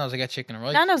ordering Nando's, I get chicken and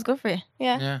rice. Nando's good for you.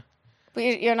 Yeah. Yeah, But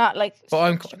you're not like. but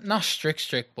I'm not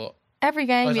strict, but Every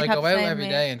game because you'd I have go the out same every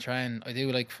meal. day and train. I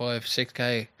do like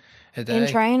 5-6K a day in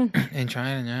training. in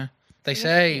training. Yeah, they You eat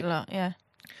say a lot, yeah.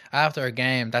 after a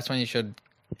game, that's when you should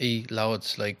eat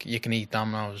loads. Like you can eat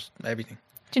Domino's, everything.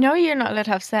 Do you know you're not allowed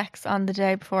to have sex on the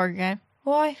day before a game?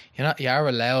 Why? You are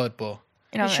allowed, but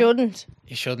You know, You shouldn't.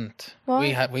 you shouldn't.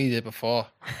 Why? We did before.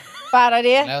 Bad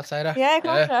idea. An outsider. Yeah, of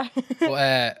course. Yeah.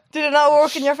 But Did it not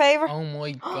work in your favour? oh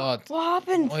my god. What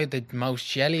happened? I had the most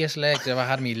jelliest legs I've ever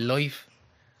had in my life.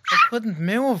 I couldn't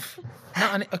move.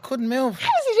 I couldn't move.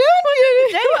 What was he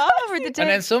doing? day off or the day. And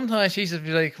then sometimes she used to be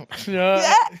like,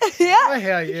 yeah, Yeah.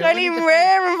 yeah, yeah. Trying to even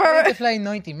raring for I need it. to play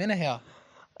 90 minutes here.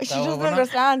 She So doesn't we're not-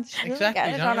 understand. She doesn't Exactly, get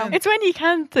it, you know what I Dano. mean? It's when you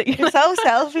can't. That you're You're like, so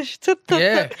selfish.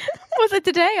 Yeah. was it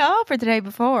the day off or the day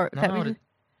before? That No, we- the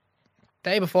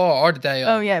day before or the day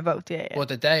oh of. yeah, both. Yeah. But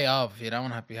the day of, you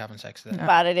don't have to be having sex then.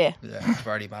 Bad idea. Yeah, it's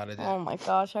very bad idea. Oh my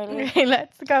gosh, Charlie. Okay,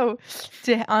 let's go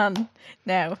on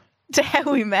now to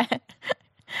how we met.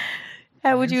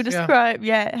 How would you Thanks, yeah. describe?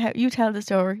 Yeah, how, you tell the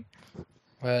story.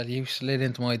 Well, you slid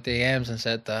into my DMs and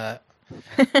said that.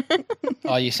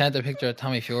 Oh, you sent a picture of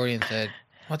Tommy Fury and said,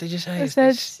 "What did you say? I Is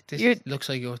said, this "You're- looks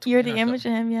like your You're twin the or image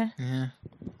of him, yeah. something." Yeah.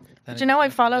 Then Do you know I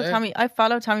followed there. Tommy? I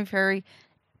followed Tommy Fury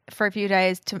for a few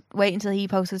days to wait until he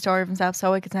posted a story of himself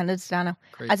so I could send it to Dano.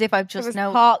 Crazy. As if I've There just was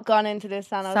know. thought gone into this,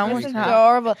 Dano. So This much is thought.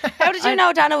 adorable. How did you I-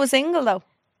 know Dano was single though?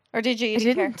 Or did you? You I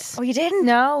didn't care? didn't. Oh, you didn't?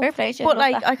 No, Fair play to you, but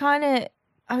love like that.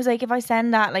 I was like, if I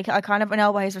send that, like I kind of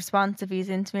know by his response if he's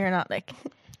into me or not. Like,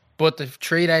 But the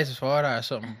 3 days before that or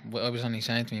something, I was only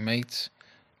saying to my mates,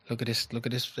 look at this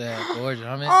board, you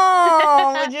know what I mean?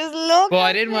 Oh, just look. But I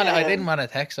at didn't it. want to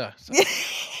text her. So.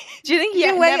 Do you think You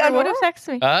you wait never on would her? have texted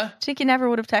me? Do Huh? you think you never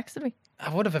would have texted me?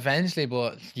 I would have eventually,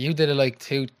 but you did it like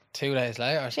two days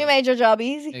later. She made your job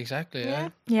easy. Exactly, yeah.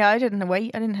 Yeah, I didn't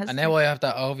wait. I didn't hesitate. And now I have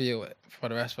that over you for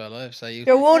the rest of our lives. So you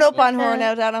You're one up on her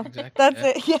now, Dano. Exactly, That's yeah.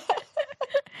 it. Yeah.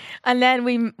 And then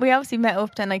we obviously met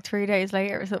up then like 3 days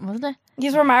later or something, wasn't it?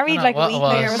 You were married I like know a what week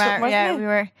it later or was. something, wasn't Yeah, you? we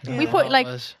were. Yeah, We put it like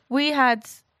was. we had.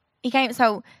 He came.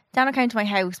 So Dano came to my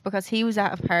house because he was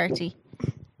at a party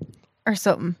or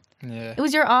something. Yeah. It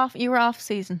was you were off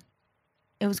season.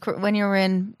 It was when you were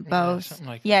in Bose. something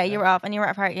like Yeah, that, you yeah. were off and you were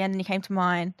at a party and then you came to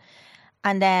mine.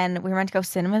 And then we were meant to go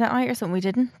cinema that night or something. We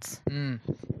didn't. Mm.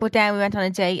 But then we went on a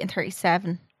date in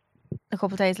 37 a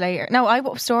couple of days later. No, I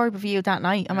put a story of you that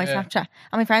night on my Yeah. Snapchat.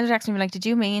 And my friends were texting me like, did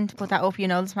you mean to put that up? You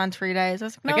know this man 3 days. I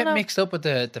was like, I no, get no. mixed up with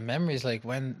the memories, like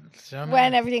when. Do you know what I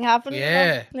When mean? everything happened.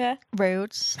 Yeah. Yeah.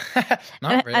 Rude.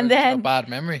 Not really. and Just then- a bad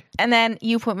memory. And then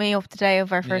you put me up the day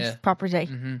of our first Yeah. proper date.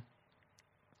 Mm-hmm.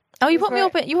 Oh, you It was put me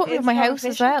up. You put me it's up my house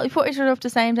as competition. well. You put each other up the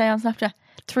same day on Snapchat.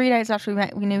 3 days after we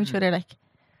met, we knew each other. Like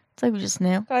it's like we just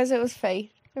knew. Guys, it was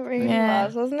fate. It really Yeah.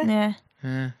 was, wasn't it? Yeah.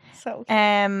 Yeah. So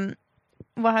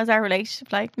What has our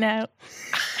relationship like now?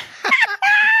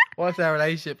 What's our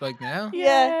relationship like now?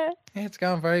 Yeah. Yeah, it's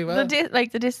going very well.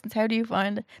 The distance. How do you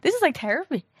find it? This is like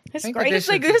therapy. It's think great. that It's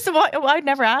like this is what I'd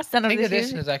never asked. I think the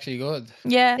distance is actually good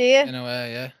Yeah. Do you? in a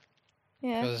way, yeah.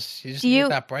 Yeah. Because you just Do you-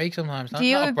 need that break sometimes. Not, do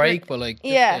you not a agree- break, but like, just,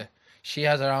 Yeah. she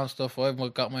has her own stuff.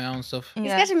 I've got my own stuff. You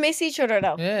get to miss each other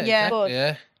though. Yeah, Yeah. exactly, Good.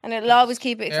 yeah. And it'll always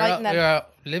keep it exciting then.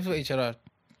 We live with each other.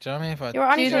 Do you know what I mean? For You were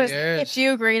on Do each you, other's years. do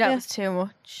you agree that Yeah. was too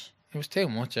much? It was too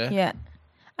much, yeah. Yeah.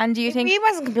 And do you think He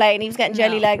wasn't complaining. He was getting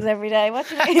jelly No. legs every day. What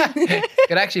do you mean?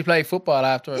 Could actually play football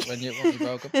after it when we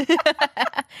broke up. It's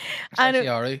And actually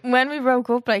alright. when we broke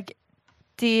up, like,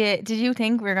 did you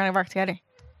think we were going to work together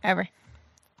ever?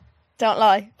 Don't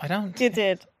lie. I don't. You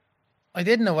did. I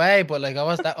did in a way, but like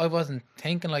I wasn't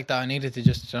thinking like that. I needed to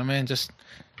just, you know what I mean, just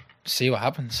see what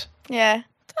happens. Yeah.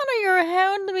 Donna, you're a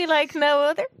hound to me like no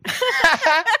other.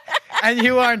 And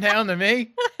you weren't hounding me.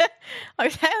 I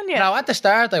was hound you. No, at the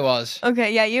start I was.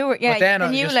 Okay, yeah, you were. Yeah, But then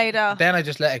and I you just, laid off. Then I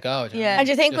just let it go. do you know Yeah. what I And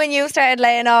do you think Just- when you started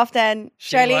laying off, then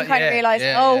She Charlene was- kind of yeah, realised,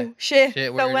 yeah, oh yeah. shit, Shit,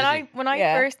 So where when is I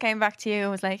Yeah. first came back to you, I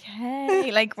was like,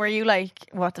 hey, like, were you like,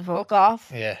 what the fuck? fuck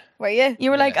off. he? Yeah. Were you? You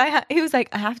were like, Yeah. he was like,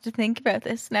 I have to think about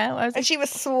this now. I was And like, she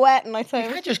was sweating. I You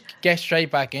think. can't just get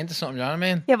straight back into something. You know what I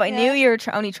mean? yeah, but I Yeah. knew you were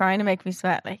only trying to make me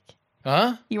sweat. Like,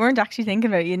 Huh? you weren't actually thinking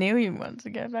about it. You knew you wanted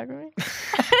to get back with me.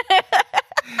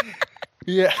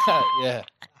 Yeah. Yeah.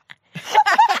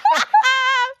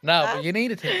 No, but you need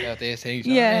to think about these things.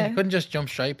 You know what I Yeah. mean? You couldn't just jump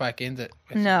straight back into it.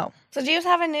 No. So do you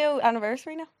have a new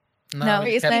anniversary now? No,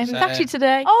 we it's kept it's it, actually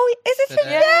today. Oh, is it Today.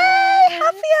 today? Yeah.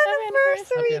 Happy Happy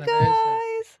anniversary,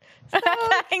 guys.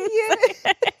 Thanks.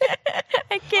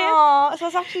 I can't. Oh, so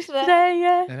it's actually today. Today,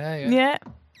 yeah. Today, yeah. Yeah.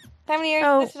 How many years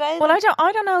Oh, is it today? well, then?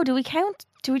 I don't know. Do we count?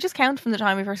 Do we just count from the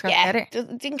time we first got yeah, together?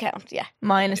 it didn't count. Yeah,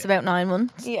 Minus about 9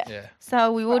 months. yeah. Yeah.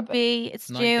 So we would Probably. be. It's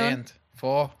June. 19th.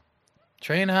 4.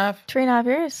 3.5. 3.5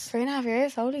 years. 3.5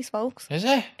 years. Holy smokes! Is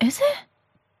it? Is it?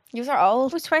 You are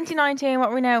old. It was 2019. What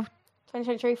are we now?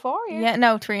 2023, 4 years. Yeah,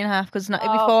 no, 3.5 because it'll be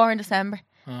Oh. 4 in December.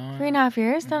 Oh, 3.5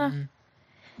 years, Donna. mhm.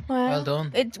 Wow. Well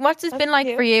done. What's it That's been like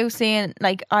cute. for you seeing,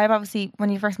 like, I've obviously, when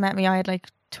you first met me, I had like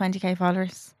 20k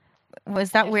followers.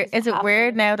 Was that Yeah, weird? she's Is it happy.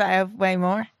 weird now that I have way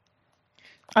more?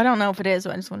 I don't know if it is,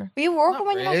 but I just wonder. Were you working Not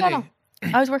when you met really. Dano?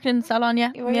 I was working in the salon,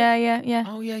 yeah. You were? Yeah.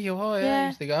 Oh, yeah, you are. Yeah, Yeah. I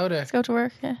used to go there. Let's go to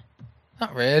work, yeah.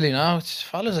 Not really, no. It's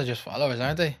followers are just followers,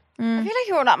 aren't they? I feel like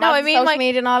you were not No, mad I at mean, social like-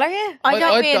 media and all, are you?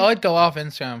 I'd go off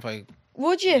Instagram if I.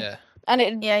 Would you? Yeah. And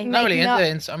it Yeah, make Not really no,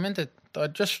 into I'm into. I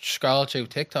just scroll through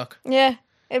TikTok. Yeah,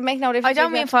 it'd make no difference. I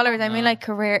don't if mean you- followers, I mean No. like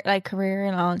career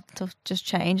and all stuff just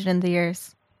changed in the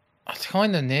years. I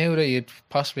kind of knew that you'd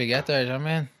possibly get there. Do you know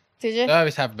what I mean? Did you? I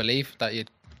always have belief that you'd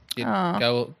Aw.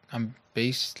 go and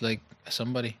be like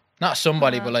somebody. Not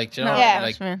somebody, but like, do you know, No, Yeah.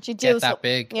 like Did you get do that so-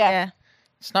 big. Yeah.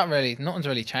 It's not really. Nothing's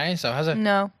really changed, though, has it?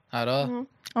 No, At all. Mhm.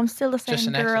 I'm still the same Just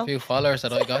an girl. extra few followers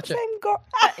that I got you. Same girl.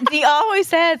 He always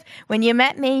says, when you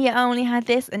met me, you only had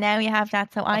this, and now you have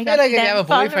that. So I I got feel like if you them have a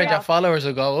boyfriend, followers. your followers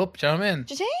will go up. Do you know what I mean?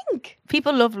 Do you think?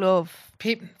 People love love,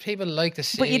 People like to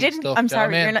see. but you didn't. Stuff, I'm do you know what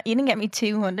sorry, I mean? you're not. You didn't get me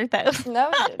 200,000. No,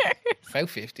 you didn't. About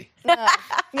 50. No.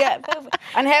 Yeah. perfect.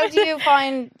 And how do you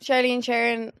find Charlie and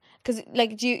sharing? Because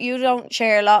like, you don't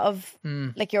share a lot of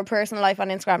like your personal life on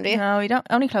Instagram, do you? No, you don't.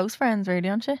 Only close friends, really,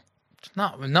 aren't you?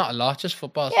 Not a lot, just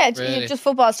football. Yeah, stuff, really. just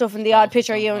football stuff and the odd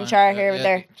picture of you and Char here and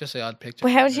there. Just the odd picture.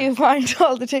 But how do you find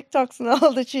all the TikToks and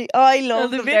all the I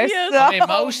love the them. They're videos? so I mean,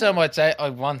 most of them I'd say I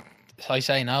want I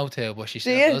say no to, but she Do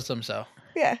still you? does them. So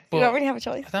Yeah, But- you don't really have a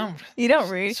choice. I don't. You don't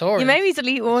really. Saw You her- made me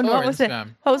delete one. saw What her was it?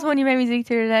 Instagram. What was the one you made me delete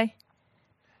the other day?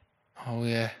 Oh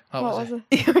yeah. What What was was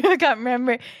it? it? I can't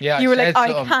remember. Yeah, You were like, said I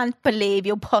something. can't believe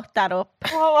you put that up.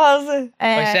 What was it?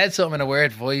 I Uh, said something in a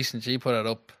weird voice, and she put it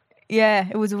up. yeah,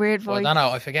 it was a weird Well, voice. I don't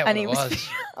know. I forget what And it he was. was-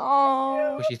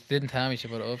 Oh. But she didn't tell me she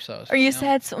put it up. So. I was Or you like, no.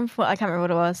 said something funny. I can't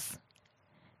remember what it was.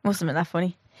 Must have been that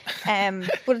funny.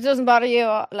 But it doesn't bother you,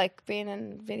 like, being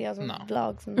in videos and No.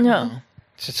 vlogs. And No. No.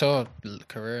 It's a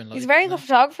career in life. He's a very isn't good it?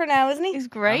 photographer now, isn't he? He's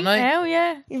great Am I? now,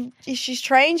 yeah. She's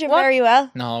trained you What? very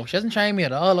well. No, she hasn't trained me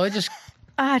at all. I just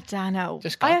Dano.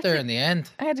 got there in the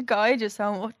end. I had to guide you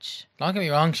so much. Don't get me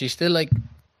wrong. She's still like,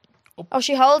 Oh,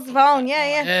 she holds the phone.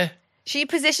 Yeah. yeah. She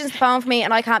positions the phone for me,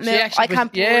 and I can't move. She actually I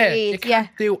can't you breathe. can't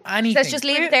do anything. Let's just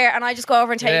leave it there, and I just go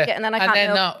over and take it, and then I can't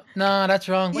move. no, that's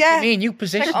wrong. What Yeah. do you mean? You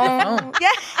position the phone. Yeah.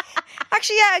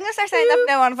 Actually, yeah, I'm gonna start saying that from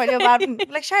now on if I do a bad one.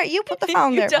 Like, sure, you put the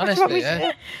phone there. don't. What do you want me Honestly,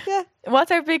 to do? Yeah.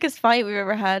 What's our biggest fight we've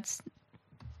ever had?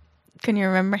 Can you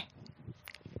remember?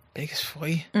 Biggest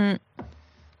fight. Mm.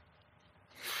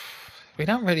 We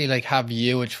don't really like have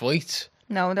huge fights.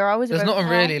 No, they're always There's about nothing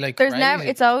really like. There's crazy. never.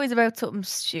 It's always about something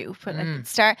stupid. Like Mm. it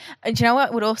start. And do you know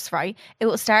what? With us, right? It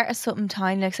will start as something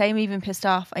tiny. Like say I'm even pissed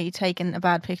off. Are you taking a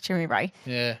bad picture of me, right?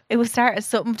 Yeah. It will start as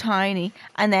something tiny,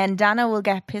 and then Dana will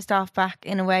get pissed off back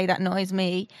in a way that annoys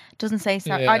me. Doesn't say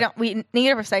sorry. Yeah. I don't. We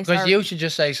neither of us say Because sorry. you should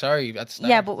just say sorry at the start.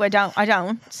 Yeah, but I don't.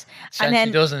 Since and then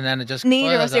she doesn't, and then it just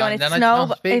neither of us boils do, on, and then it I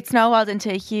don't speak. it snowballs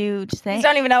into a huge You thing.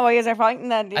 don't even know why you're fighting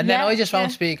then. do you? And then Yeah, I just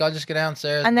won't yeah. speak. I'll just go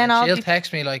downstairs, And then I'll she'll be-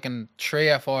 text me like in 3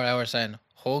 or 4 hours saying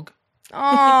hug.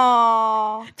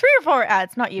 Aww. 3 or 4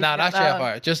 ads, not you. No, not 3 or no.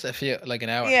 4. Just a few, like an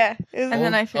hour. Yeah. And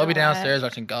then I feel I'll be bad. downstairs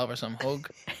watching golf or some hug.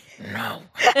 No.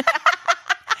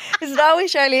 Is it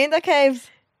always Charleen that caves?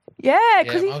 Yeah, Yeah,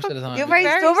 because most of the time. You're very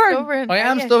stubborn. I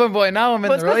am Yeah. stubborn, but now I'm in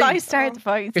But the because I right. start the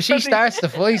fight. Because she starts the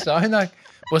fight, so I'm like.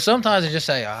 But sometimes I just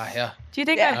say, yeah. Do you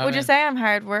think? Yeah. Would you say I'm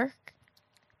hard work?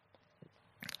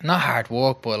 Not hard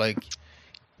work, but like.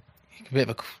 You're a bit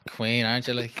of a queen, aren't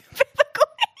you? Like.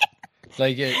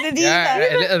 Like The you're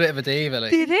diva. a little bit of a diva,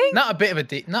 like. Do you think? Not a bit of a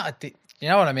diva, not a diva. You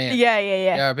know what I mean? Yeah.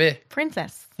 You're a bit,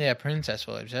 Princess. yeah, princess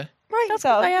vibes, yeah. Right, That's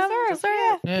so what I am. deserves,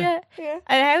 Yeah. Yeah. Yeah. Yeah.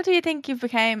 And how do you think you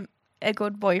became a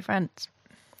good boyfriend?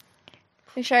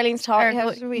 And Charlene's taught Or you how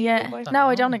good- to be a yeah. good boy. No,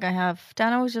 I don't think I have.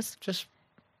 Dana was just Just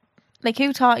like,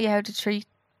 who taught you how to treat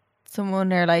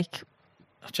someone or like?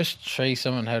 treat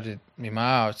someone how to be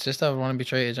ma or sister would want to be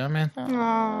treated, do you know what I mean?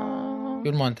 Aww. You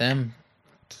wouldn't want them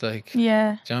to like,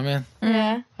 Yeah. do you know what I mean?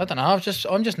 Yeah. I don't know,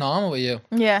 I'm just normal with you.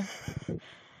 Yeah.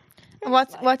 And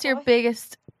what's your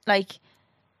biggest like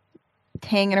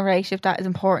thing in a relationship that is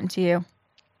important to you?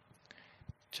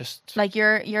 Just, Like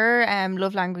your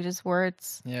love language is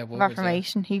words yeah, of words, yeah.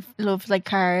 affirmation. He loves like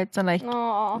cards and like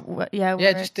Aww. Yeah,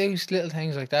 words. just do little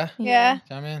things like that. Yeah.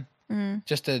 Do you know what I mean? Mm.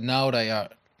 Just to know that you're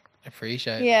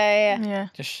appreciated. Yeah, yeah. Yeah.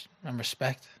 Just, and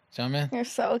respect. Do you know what I mean? You're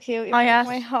so cute. You I break asked-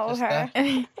 my whole Just heart.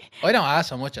 that. I don't ask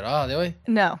so much at all, do I?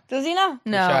 No. Does he not?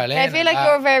 No. Charlene I feel and like that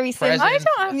you're very simple. present. I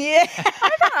don't ask, Yeah. I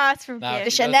don't ask for No, The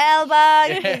gifts. she Chanel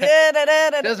bag.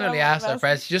 Yeah. She doesn't really ask her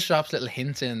friends. She just drops little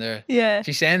hints in there. Yeah.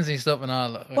 She sends me stuff and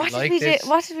all. What like did we this. do?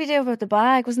 What did we do about the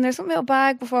bag? Wasn't there something about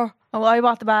bag before? Oh, well, I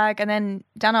bought the bag and then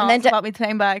Dana And then also Da- bought me the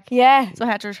same bag. Yeah. So I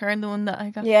had to return the one that I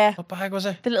got. Yeah. What bag was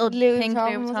it? The little Louis pink Vuitton,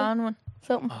 Louis was it? Vuitton one.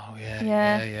 Something. Oh yeah,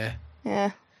 Yeah. yeah.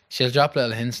 Yeah. She'll drop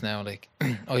little hints now, like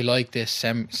I like this.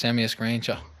 Send me a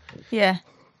screenshot. Yeah.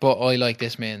 But I like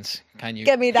this means. Can you?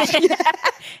 Get me that.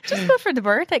 Just good for the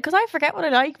birthday because I forget what I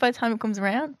like by the time it comes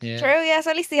around. Yeah. True, yeah. So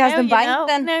at least he has Now them you banked know.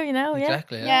 then. Now you know, yeah.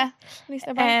 Exactly. Yeah. At least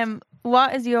they're banked.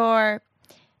 What is your?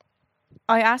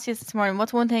 I asked you this morning.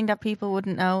 What's one thing that people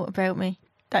wouldn't know about me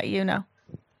that you know,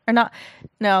 or not?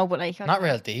 No, but like Not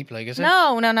real deep, like is it?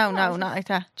 No, not like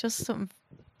that. Just something.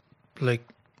 Like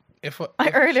if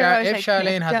Earlier I was if like,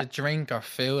 Charlene has yeah. a drink or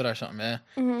food or something, yeah,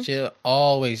 Mhm. she'll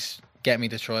always get me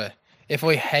to try it. If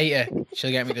I hate it,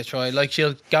 she'll get me to try it. Like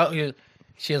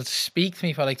she'll speak to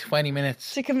me for like 20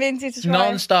 minutes, To convince you to try.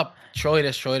 non-stop. Try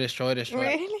this.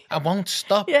 Really? I won't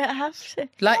stop. Yeah, I have to.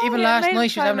 Even yeah, last maybe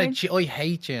night she was try having mine. a gin. I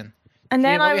hate gin. And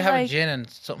then I was having like, gin and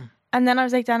something. and then I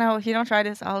was like, Dano, if you don't try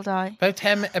this, I'll die. About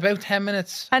 10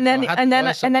 minutes. And then I had to and then try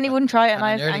and something. then he wouldn't try it, and And I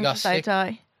I was nearly got anxious I'd sick.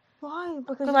 die Why?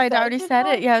 because I'd already said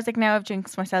it. Yeah, I was like, now I've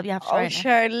jinxed myself. You have to Oh, try it. Now.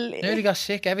 Charlie. Nearly got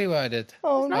sick everywhere I did.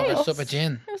 Oh, nice. Over a no. sup of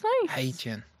gin. It was nice. Hate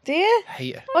gin. Do you?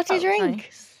 Hate it. What do you That was drink?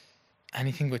 nice.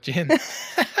 Anything but gin.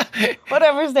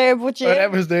 Whatever's there but you.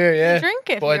 Whatever's there, yeah. You drink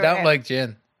it. if But I you don't were- like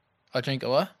gin. I drink it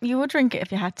what? You would drink it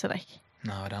if you had to, like.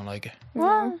 No, I don't like it.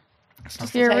 Well, It's not,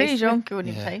 if you're really taste it. drunk, you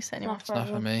wouldn't Yeah. even taste it anymore. it's not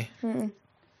for me. Mm-mm. You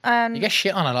And get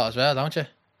shit on a lot as well, don't you?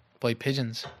 By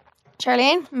pigeons.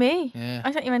 Charlene? Me? Yeah.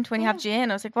 I thought you meant when you have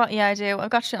gin. I was like, what? Yeah, I do. I've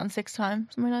got shit on 6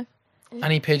 times in my life.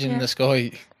 Any pigeon in the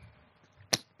sky.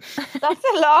 That's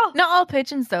a lot. Not all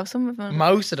pigeons, though. Some of them.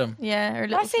 Most of them. Yeah. Or That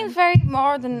little seems things. very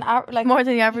more than like More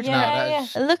than the average. No, Yeah, that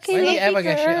is. Lucky, When do lucky you ever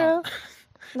get shit girl. on?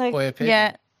 like By a pigeon?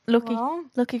 Yeah. Lucky. Wow.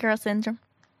 Lucky girl syndrome.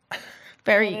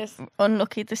 Very It is.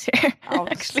 unlucky this year. Oh,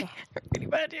 Actually, really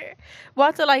bad year.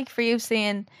 What's it like for you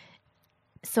seeing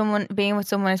someone being with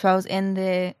someone, I suppose, in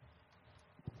the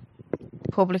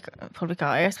public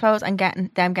eye, I suppose, and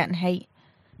getting hate?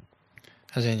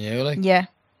 As in you, like? Yeah,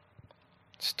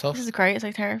 It's tough. this is great. It's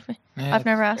like therapy. Yeah, I've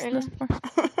never asked Really? this before.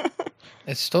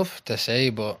 It's tough to say,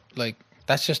 but like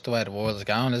that's just the way the world is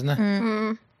going, isn't it?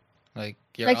 Mm. Like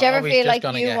you're Like, do you ever always feel just like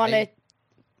gonna you get want to, hate.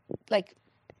 like,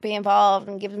 be involved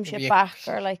and give them shit Yeah. back,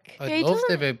 or like? I'd Yeah, he love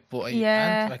to doesn't- be, but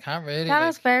Yeah. I can't really.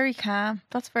 Dano's Like, very calm.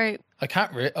 That's very. I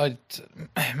can't. I'd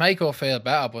make her feel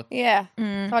better, but Yeah,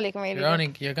 Mm. that's all you can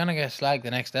really. you're gonna get slagged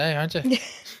the next day, aren't you?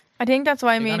 I think that's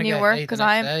why You're me and gonna you get work hate the because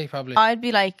next day, probably. I'd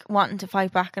be like wanting to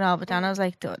fight back and all, but Dano's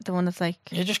like the one that's like,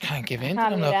 You just can't give in to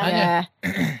Can't them, be though, down.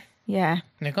 can you? yeah, yeah,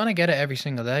 You're gonna get it every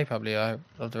single day, probably, of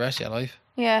the rest of your life.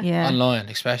 Yeah, yeah. Online,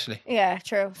 especially. yeah,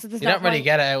 true. So there's You no don't really point-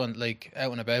 get it out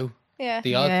and about Yeah,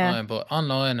 the odd Yeah. time, but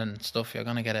online and stuff, you're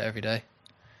gonna get it every day.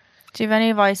 Do you have any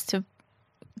advice to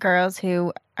girls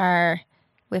who are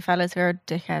with fellas who are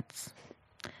dickheads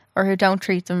or who don't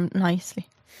treat them nicely?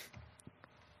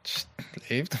 Just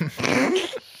leave them.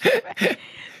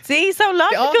 See, so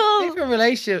logical.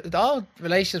 All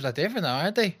relationships are different, though,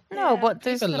 aren't they? No, but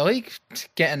there's People like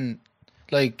getting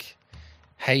like,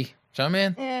 hey, do you know what I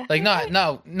mean? Yeah. Like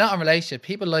not a relationship.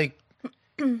 People like,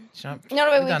 you know, You know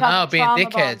the way we I don't talk know, about being trauma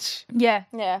dickheads. yeah,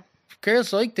 yeah.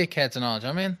 Girls like dickheads and all. Do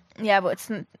you know what I mean? yeah, but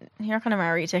you're not gonna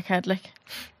marry a dickhead. Like,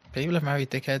 People have married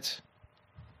dickheads.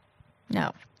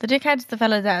 no, the dickhead's the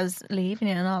fella that is leaving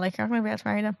you and all. Like, you're not gonna be able to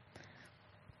marry them.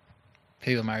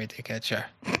 People marry dickheads, sure.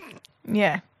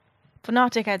 Yeah, but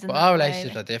not dickheads. In But that all way,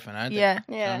 relationships like. are different, aren't they? Yeah,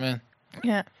 Do you know what I mean?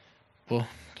 yeah. But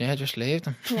yeah, just leave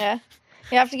them. Yeah.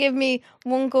 You have to give me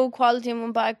one good quality and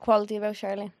one bad quality about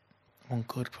Charlene. One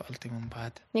good quality, one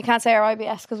bad. You can't say her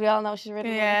IBS because we all know she's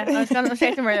really Yeah, I was gonna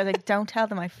say to them, I was like, don't tell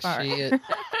them I fart. She is.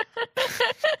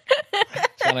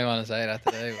 That's all I want to say that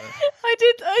today. But I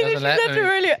literally Doesn't let said to her me.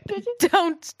 earlier,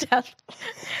 don't tell.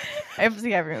 I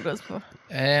think everyone does, but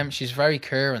she's very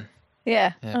caring.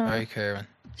 Yeah, Yeah, very caring.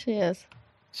 she is.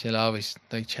 She'll always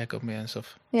like check up me and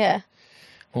stuff. Yeah.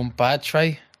 One bad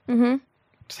trait. Mm-hmm.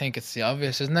 I think it's the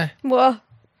obvious, isn't it? Well,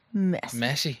 mess.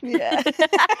 Messy. yeah.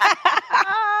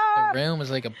 The room is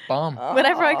like a bomb.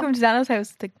 Whenever I come to Dano's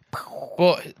house, it's like,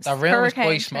 But the room is Hurricane quite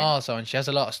train. small, so and she has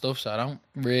a lot of stuff, so I don't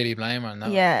really blame her on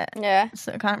that. yeah, Yeah.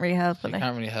 so I can't really help You it. Like,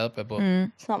 can't really help it, but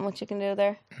It's not much you can do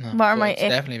there. no, What are but my it's ick-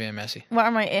 definitely being messy. what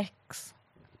are my icks?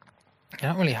 You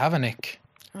don't really have a nick.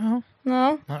 Oh,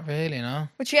 No. Not really, no.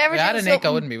 Would you ever If I do had a nick, I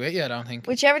something? wouldn't be with you, I don't think.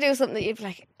 Would you ever do something that you'd be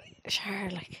like, sure,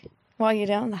 like, why are you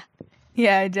doing that?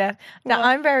 yeah, I do. Now What?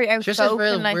 I'm very Just a real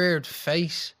outspoken. Like weird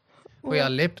face with your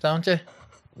lip, don't you?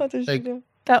 What does Like- she do?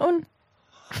 that one.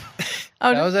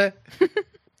 Oh, That was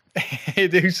it. You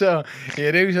do something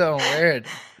weird.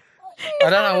 I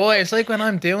don't know why. It's like when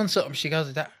I'm doing something, she goes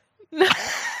like that.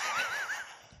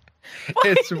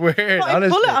 It's weird, I honestly.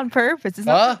 pull it on purpose. It's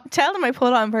not. Tell them I pull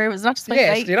it on purpose. It's not just my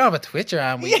Yes, face. you don't have a Twitch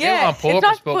around. We do it Yeah, on it's purpose,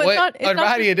 not- but but wait, it's not- it's I'd not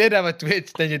rather just- you did have a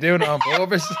Twitch than you doing it on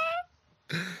purpose.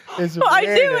 It's But I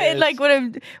weird, do it is. like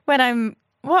when I'm.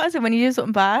 What is it when you do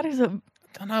something bad or something?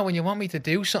 I don't know, when you want me to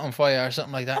do something for you or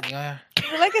something like that. Yeah.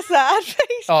 You're like a sad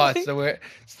face. Oh, it's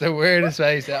the weirdest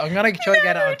face. I'm gonna try to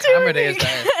get it on camera these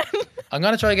days. I'm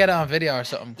gonna try to get it on video or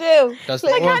something. Do. Because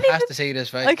Like, the world can't has even- to see this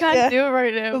face. I can't Yeah. do it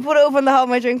right We'll now. put it up on the Hold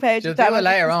My Drink page. She'll if do that it was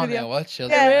later this on video. now. What? She'll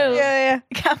Yeah, do it. yeah.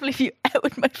 I can't believe you out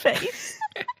with my face.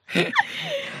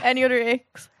 Any other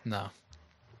icks? No,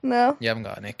 No. you haven't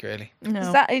got a nick really. No.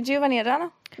 Is that, do you have any Adana?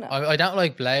 No. I don't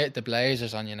like the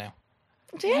blazers on you now.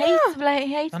 Do you Hates not?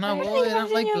 hates I know blazers. why I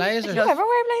don't like Do blazers. you ever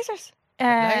wear blazers?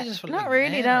 Blazers for Not like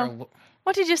really, men no. or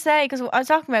What did you say? Because I was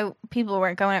talking about people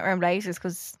weren't going out wearing blazers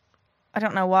because I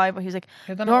don't know why, but he was like,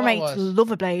 I don't know your what it mates was.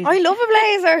 love a blazer. I love a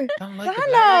blazer. Don't like a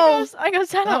blazer. Hello. I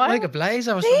goes, I don't like a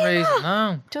blazer for some reason.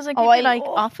 No, Just like Oh, give I me like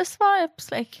love- office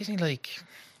vibes, like gives me like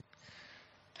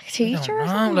Teacher or I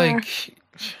don't something? know, or-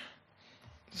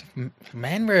 like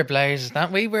men wear blazers.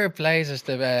 Don't we wear blazers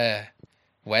to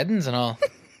weddings and all?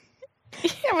 Yeah,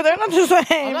 but they're not the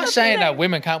same. I'm not saying that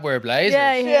women can't wear blazers.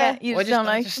 yeah, yeah, Yeah. You I just don't I'm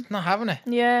like. just not having it.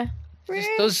 Yeah. It just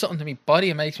does something to me body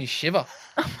and makes me shiver.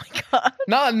 Oh my god.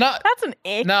 Not That's an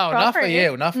ick. no, not for proper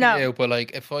you, ick. not for No. you. But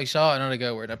like, if I saw another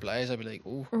girl wearing a blazer, I'd be like,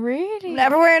 ooh, Really?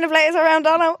 Never wearing a blazer around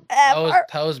Dano. Ever.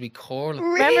 toes be curling.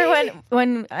 Remember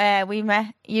when we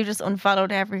met, you just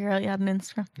unfollowed every girl you had on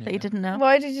Instagram that you didn't know?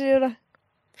 Why did you do that?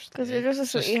 Because you're just a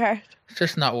It's just- sweetheart. It's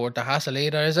just not worth the hassle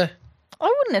either, is it? I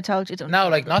wouldn't have told you to. No,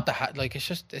 like not the like it's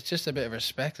just a bit of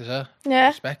respect as well. Yeah.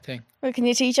 Respect thing. Well, can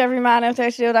you teach every man out there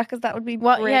to do that? Because that would be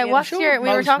What? Yeah. brilliant. What's Sure, your? We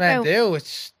were most talking men about. do.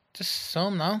 It's just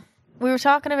some now. We were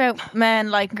talking about men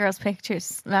liking girls'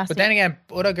 pictures last But week. then again,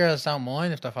 other girls don't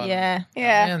mind if they're following. Yeah.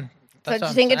 Yeah. Man, So that's do what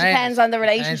you think I'm it saying. depends on the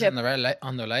Depends relationship?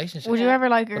 on the relationship. Would you ever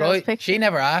like a But girl's picture? she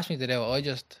never asked me to do it. I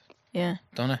just Yeah.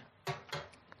 done it.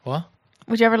 What?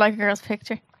 Would you ever like a girl's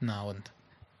picture? No, I wouldn't.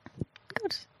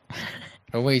 Good.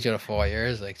 I waited you 4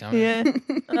 years, like, don't Yeah.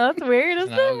 That's weird,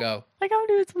 isn't No, it? go. I can't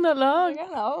believe it's been that I'm long.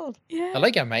 getting old. Yeah. I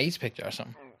like your mate's picture or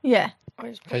something. Yeah.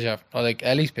 Because you're, or like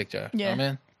Ellie's picture. Yeah. You know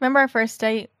what Remember our first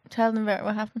date? Tell them about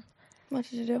what happened. What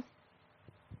did you do?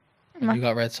 I mean? You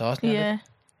got red sauce in it? Yeah.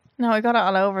 No, I got it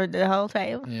all over the whole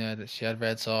table. Yeah, she had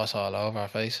red sauce all over her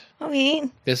face. What are you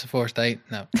eating? This is the first date?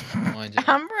 No. Mind you.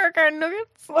 Hamburger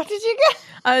nuggets. What did you get?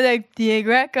 I was like, do you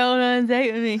regret going on a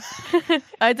date with me?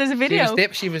 There's a She video.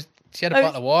 was she had a I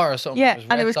bottle of water or something. Yeah, and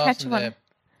red it was sauce ketchup in on the it.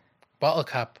 bottle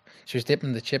cap. She was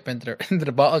dipping the chip into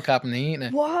the bottle cap and eating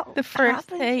it. What? The first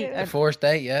happened date. to you? The first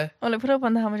date, yeah. Well, I put up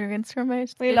on the Hamburger Instagram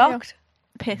page. Were you Video. locked?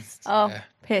 Pissed. Oh, Yeah.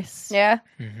 Pissed. yeah.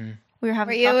 hmm We were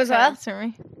having Were you as well? cocktails,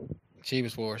 weren't we? She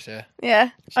was worse, yeah. Yeah.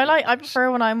 I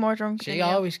prefer when I'm more drunk. She than you.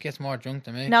 always gets more drunk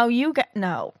than me. No, you get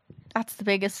no. That's the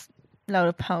biggest load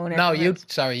of pone. No,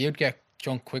 ever. you'd get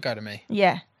drunk quicker than me.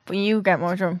 Yeah, but you get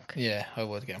more drunk, Yeah, I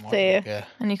would get more Do you? drunk, yeah.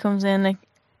 and he comes in like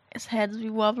his head's be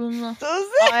wobbling. And all. Does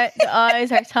it? The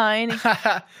eyes are tiny.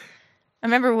 I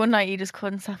remember one night you just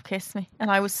couldn't stop kissing me, and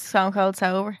I was so cold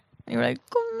sober. And you were like,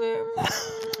 "Come here."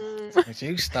 Would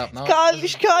you stop now?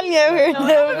 She's calling you out here.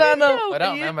 No, No. I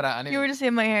don't you- remember that anyway. You were just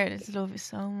in my hair. I just love you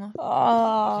so much.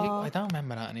 Oh. I don't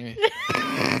remember that anyway.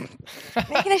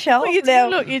 Making a show You up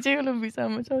now. do love me so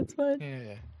much. So it's fine.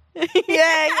 Yeah.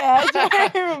 Yeah.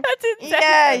 That's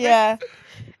it. Yeah.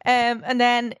 And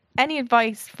then any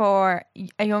advice for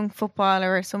a young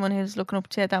footballer or someone who's looking up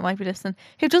to you that might be listening,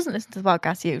 who doesn't listen to the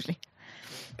podcast usually?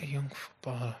 A young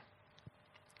footballer.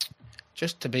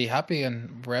 Just to be happy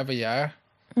and wherever you are.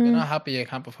 If you're not happy, you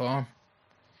can't perform.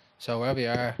 So wherever you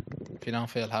are, if you don't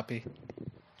feel happy,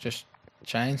 just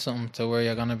change something to where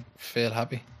you're gonna feel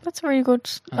happy. That's a very good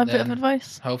And bit of then-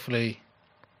 advice. Hopefully,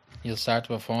 you'll start to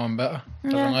perform better.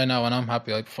 Because Yeah. I know when I'm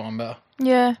happy, I perform better.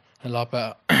 Yeah. A lot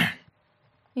better.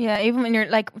 Yeah, even when you're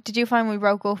like, did you find when we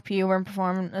broke up, you weren't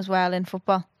performing as well in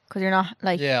football? Because you're not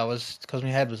like, Yeah, I was, because my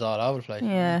head was all over the place.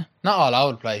 yeah. Not all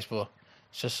over the place, but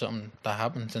it's just something that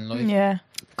happens in life. Yeah.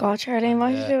 God, Charleen,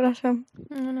 why did you do that to him?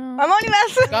 I know. I'm only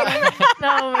messing.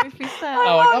 No, it makes me sad.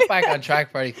 No, I got back on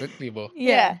track very quickly, but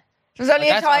Yeah. There's only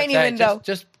a that's what I'm tiny saying, window.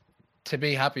 Just to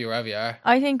be happy wherever you are.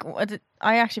 I think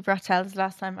I actually brought to tell this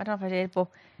last time. I don't know if I did, but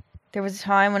there was a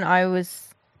time when I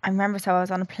remember so I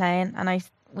was on a plane and I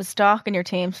was stalking your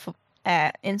team's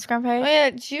Instagram page. Oh yeah,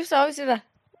 you used to always do that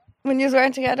when you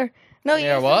weren't together. No, you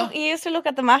Yeah, used, what? you used to look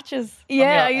at the matches.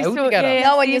 Yeah, I you're used out to. together? Yeah,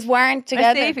 No, when you weren't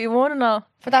together. Stevie won and all.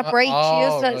 For that break, she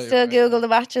used to right, still right. Google the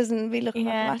matches and be looking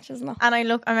Yeah. at the matches and all. And I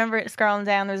remember scrolling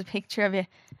down. There was a picture of you,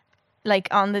 like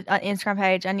on the Instagram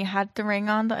page, and you had the ring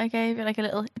on that I gave you, like a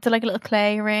little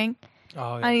clay ring,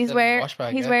 Oh, yeah, and he's still in the wearing wash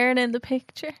bag, he's yeah. wearing it in the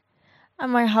picture.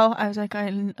 And I was like, I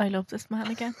love this man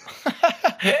again.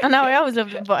 And now I always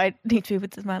loved him, but I need to be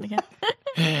with this man again.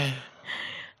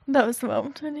 That was the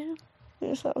moment I knew.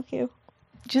 You're so cute.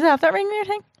 Do you have that ring in your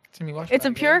thing? It's in my wash It's a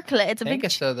bag, pure yeah. clay. It's a I think big.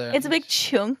 it's still there. It's a big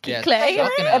chunky Yeah, it's clay.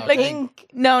 shocking ring. now, I Like, think.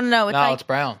 no, it's No, like it's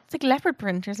brown. it's like leopard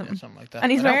print or Yeah, something. something like that.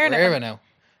 And he's I don't wearing it. wear it now.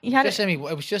 You had Just it. it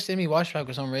was just in my wash bag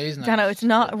for some reason. Dano, it's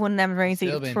not one of them rings that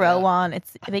Still you being throw bad. on.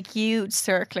 It's a big, huge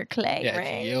circular clay Yeah,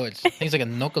 ring. it's huge. Things like a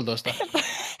knuckle duster.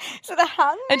 So the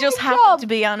hand. It just happened to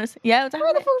be honest. Yeah, it's a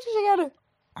Where the hand. fuck did you get it?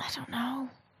 I don't know.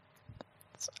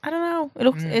 I don't know. It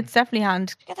looks. It's definitely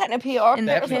hand Get that in a PR. in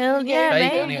the Definitely. pill. Yeah,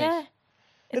 Fake maybe. anyways. Yeah,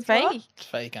 it's It's what? fake. It's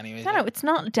fake anyway. No, it's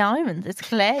not diamonds. It's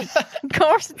clay. Of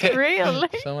course, it's real.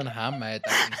 Someone handmade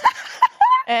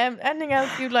that. Anything else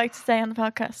you'd like to say on the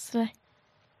podcast today?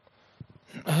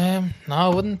 No, I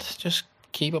wouldn't. Just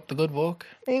keep up the good work.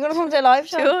 Are you going to come to a live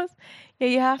show? Sure. Yeah,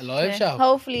 you have A live to. show.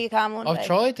 Hopefully you can one I've day.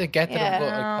 tried to get to Yeah. them,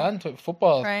 but I can't with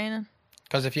football. Training.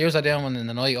 Because if you're doing one in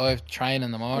the night, I have train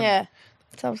in the morning. Yeah.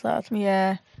 So sad.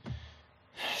 Yeah.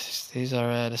 These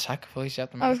are the sacrifices you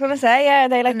have to make. I was going to say, yeah,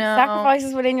 they like No.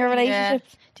 sacrifices within your Yeah.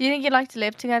 relationships. Do you think you'd like to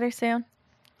live together soon?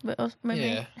 With us, maybe.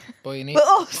 Yeah, but you need But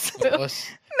us. us.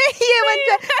 you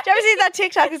and... Do you ever see that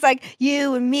TikTok? It's like,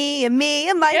 you and me and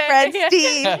my friend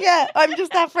Steve. Yeah, I'm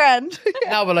just that friend.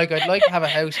 No, but like I'd like to have a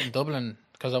house in Dublin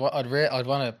because I'd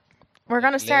want to. We're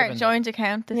gonna start a live in joint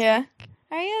account. Yeah.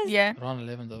 Are you? Yeah. I'd want to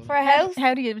live in Dublin. For a house?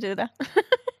 How do you do that?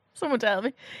 Someone tell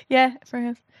me. Yeah, for a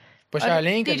house. But I don't-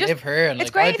 Charlene do you could just- live here, and It's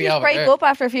like great I'd if be you over break there. up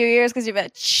after a few years because you've a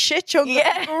shit chunk,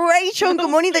 great chunk of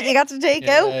money that you got to take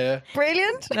Yeah, out. yeah.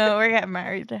 Brilliant. No, we're getting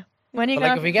married now. When are you But like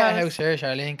gonna if we get a propose? house here,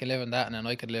 Charlene could live in that, and then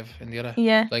I could live in the other.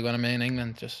 Yeah. Like when I'm in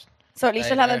England, just So at least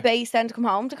Right you'll have there. a base then to come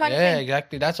home to kind of yeah, thing.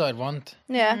 exactly. That's what I'd want.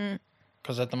 Yeah. Mm.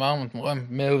 Because at the moment, I'm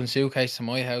moving suitcase to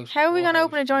my house. How are we our gonna house,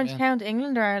 open a joint yeah. account?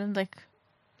 England or Ireland? Like,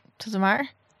 does it matter?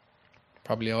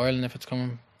 Probably Ireland if it's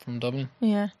coming from Dublin.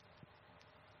 Yeah.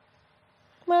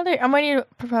 Well, there. And when are you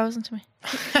proposing to me?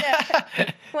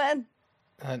 When?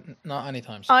 Not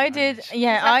anytime soon. I did.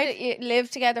 Yeah, Have to, you live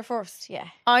together first. Yeah.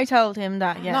 I told him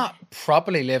that. Yeah. Not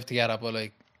properly live together, but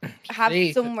like Have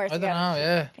see, somewhere I don't together. know.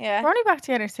 Yeah. Yeah. We're only back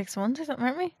together 6 months or something,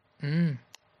 aren't we?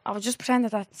 I would just pretend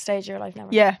that that stage of your life never.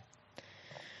 Yeah.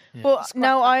 Yeah. But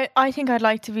no, I think I'd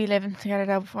like to be living together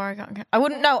though before I got engaged. I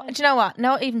wouldn't. No, do you know what?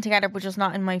 Not even together, but just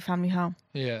not in my family home.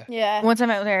 Yeah. Yeah. Once I'm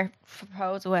out there,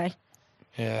 propose away.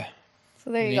 Yeah.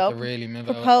 So there You you need go. to really move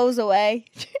out. Propose away.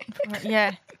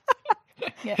 Yeah.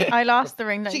 Yeah. I lost the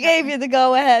ring. That She you got gave me. you the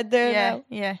go ahead there. Yeah. Now.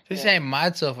 Yeah. She's saying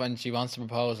mad stuff when she wants a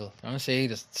proposal. I want to see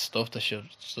the stuff that she'll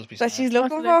just be That saying. she's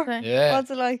looking What's for. it say? Yeah.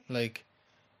 What's it like? Like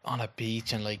on a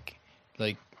beach and like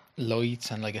lights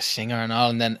and like a singer and all,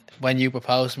 and then when you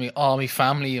propose to me, all my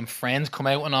family and friends come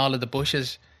out and all of the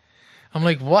bushes. I'm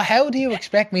like, what? How do you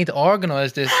expect me to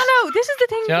organise this? I know. This is the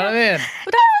thing. Do you know what I mean?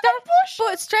 But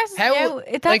but it stresses me How out.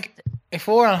 That's, like if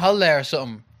we're on holiday or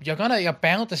something, you're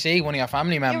bound to see one of your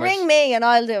family You members. ring me and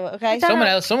I'll do it. Okay. But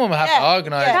that- Someone will have to Yeah,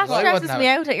 organise. yeah. it. that I stresses wouldn't me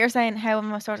have- out that you're saying how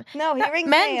am I sorted? No, he That- rings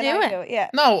men me and do I it. do it. Yeah.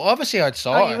 No, obviously I'd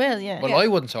sort Oh, you it. will, yeah. But Yeah. I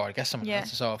wouldn't sort it. Get someone Yeah. else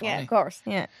to sort it for Yeah, me. of course.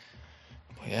 Yeah.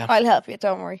 But yeah, I'll help you.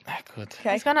 Don't worry. good. I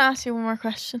Okay. was gonna ask you one more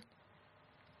question.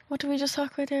 What did we just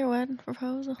talk about there? Wedding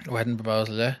proposal. Wedding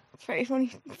proposal, yeah. Very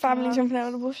funny. Family Oh. jumping out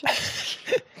of the bushes.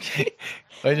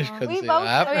 I just couldn't We see both- that Oh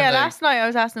happening. yeah, like- last night I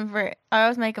was asking for. I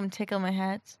always make him tickle my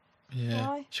head. Yeah.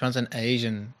 Why? She wants an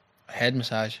Asian head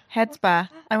massage. Head spa.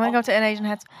 I went up to an Asian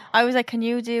head. I was like, "Can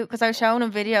you do?" Because I was showing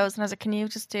him videos, and I was like, "Can you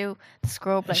just do the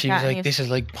scrub like She that?" was And like, he this is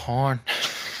like porn.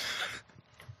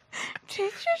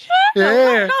 No,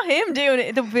 Yeah. not him doing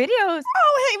it. The videos.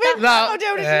 Oh, hey, man. No. No,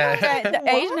 doing it. Yeah. The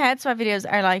Asian head spa videos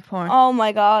are like porn. Oh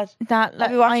my god. That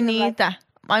like, be watching I them, need like- that.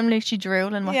 I'm literally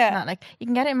drooling watching Yeah. that. Like you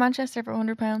can get it in Manchester for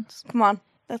 £100. Come on.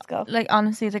 Let's go. Like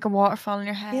honestly, it's like a waterfall in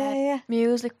your head. Yeah, yeah.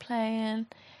 Music playing.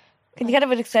 Can you get it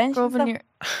with extensions? Scrubbing though? your.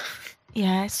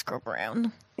 Yeah, scrub around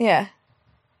them. Yeah.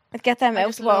 I'd get them I out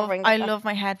just to love. rings. I love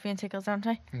my head being tickled, don't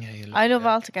I? Yeah, you I love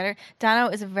yeah. all together. Dano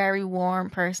is a very warm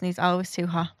person. He's always too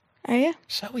hot. Are you?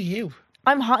 So are you.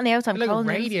 I'm hot on the outside. I'm You're like a cold on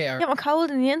the inside. radiator. Yeah, I'm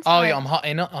cold on the inside. Oh yeah, I'm hot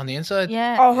in it on the inside.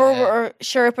 Yeah. Oh, her Yeah. were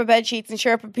Sherpa bed sheets and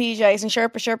Sherpa PJs and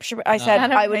Sherpa. I said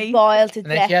Dano I would me. boil to And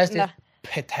then death. she has in this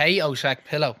that. potato sack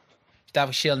pillow. That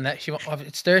was she'll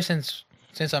it's there since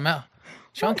I met her.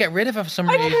 She won't get rid of it for some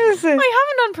reason.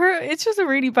 I haven't on It's just a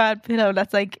really bad pillow.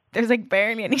 That's like there's like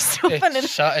barely any stuff in it.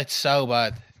 It's so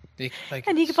bad. Like,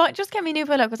 And you can buy, just get me a new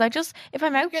pillow because I just if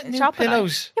I'm out get new shopping,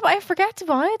 pillows. yeah, but I forget to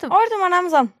buy them. Order them on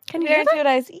Amazon. Can you Be there do in 2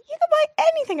 days. You can buy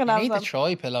anything on You need to Amazon.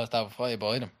 try pillows though before you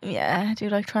buy them. Yeah, I do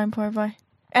like try and pour by.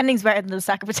 Anything's better than a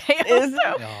sack of potatoes. Is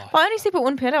though. Oh, But I only sleep with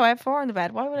one pillow. I have 4 in the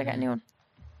bed. Why would I get a new one?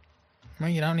 well,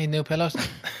 you don't need new pillows.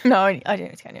 No, I don't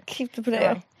need to get a new one. Keep the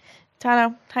potato.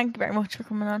 Tano, thank you very much for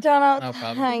coming on. Dano, No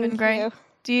problem. thank Been great. you.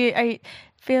 Do you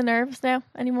feel nervous now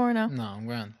anymore? No. No, I'm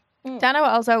grand. Dano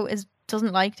also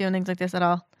doesn't like doing things like this at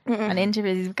all. Mm-mm. And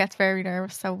interviews, he gets very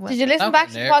nervous. So Did you listen Don't back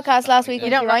get to the nervous podcast last like week that.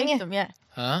 when you she don't rang like you? them, yeah.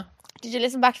 Huh? Did you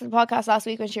listen back to the podcast last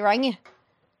week when she rang you?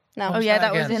 No. Oh yeah,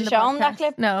 that that was again? in the Show 'em podcast. that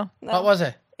clip? No, No. What was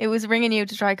it? it was ringing you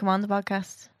to try come on the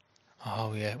podcast.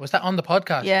 Oh yeah, was that on the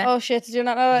podcast? Yeah. Oh shit! Did you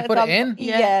not know Did you put it's it on- in?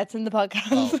 Yeah. Yeah. It's in the podcast.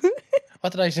 Oh.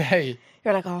 What did I say?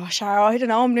 You're like, oh, Shara, I don't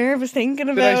know. I'm nervous thinking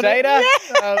Did about I say it.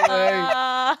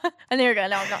 that? Oh, And they were going,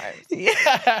 no, I'm not nervous.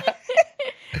 yeah.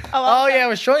 Oh, Oh yeah, I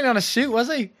was trying on a suit,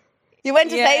 was he? You went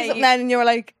to Yeah, say something you- then, and you were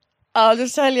like, I'll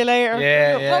just tell you later.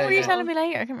 Yeah, yeah. What were you yeah. telling me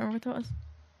later? I can't remember what that was.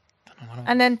 Don't know what it was.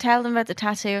 And then tell them about the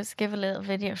tattoos. Give a little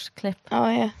video clip Oh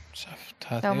yeah. So,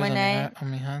 tattoos So my on name.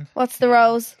 on my hand. What's the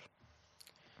rose?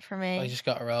 for I me. just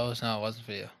got a rose. No, it wasn't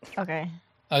for you. Okay.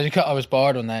 I was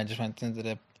bored one night. I just went into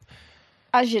the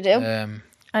As you do. And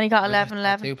he got 11-11.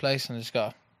 tattoo place and I just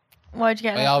got. Why'd you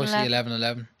get I always see 11-11?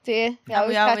 11-11. Do you? You And always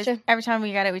we catch always, it. every time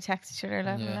we get it, we text each other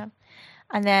 11-11. Yeah.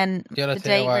 And then The other the two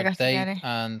date we were got date together.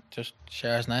 and just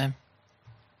share his name.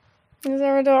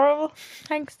 They're adorable.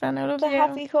 Thanks, Dano. Love The you.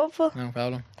 happy couple. No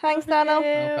problem. Thanks, Dano.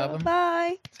 No problem.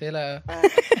 Bye. See you later.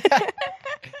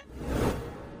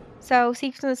 So,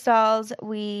 Secrets in the Stalls,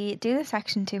 we do this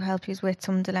section to help you with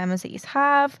some dilemmas that you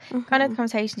have, kind of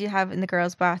conversations you have in the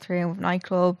girls' bathroom,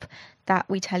 nightclub, that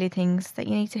we tell you things that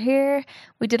you need to hear.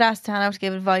 We did ask Dano to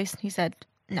give advice, and he said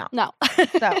no. No.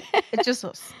 So, it's just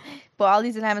us. But all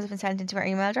these dilemmas have been sent into our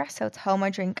email address, so it's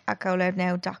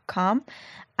homeidrink@goloudnow.com,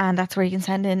 and that's where you can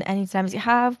send in any dilemmas you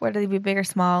have, whether they be big or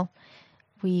small.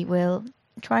 We will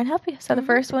try and help you. So the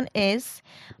first one is,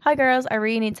 hi girls, I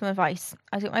really need some advice.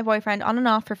 I was with my boyfriend on and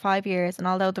off for 5 years, and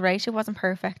although the relationship wasn't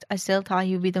perfect, I still thought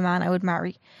he would be the man I would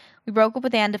marry. We broke up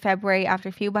at the end of February after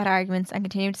a few bad arguments and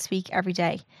continued to speak every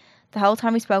day. The whole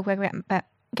time we spoke about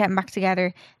getting back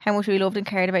together, how much we loved and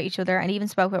cared about each other, and even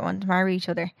spoke about wanting to marry each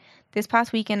other. This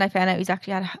past weekend I found out he's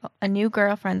actually had a new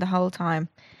girlfriend the whole time.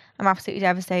 I'm absolutely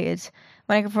devastated.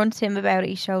 When I confronted him about it,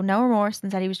 he showed no remorse and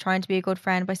said he was trying to be a good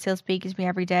friend by still speaking to me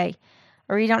every day.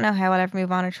 I really don't know how I'll ever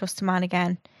move on or trust a man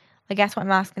again. I guess what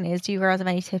I'm asking is, do you girls have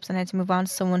any tips on how to move on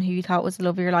to someone who you thought was the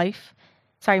love of your life?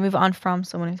 Sorry, move on from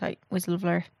someone who thought was the love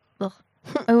of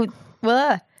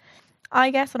your I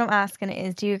guess what I'm asking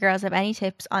is, do you girls have any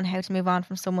tips on how to move on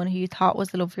from someone who you thought was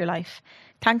the love of your life?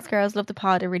 Thanks, girls. Love the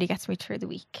pod. It really gets me through the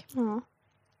week. Aww.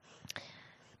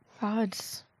 God.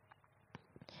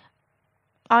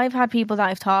 I've had people that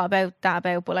I've thought about that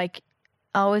about, but like,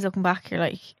 always looking back, you're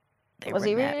like, Was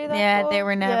he really that yeah, good? they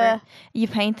were never. Yeah. You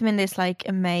paint them in this like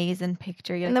amazing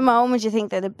picture. You're In like, the moment, you think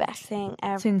they're the best thing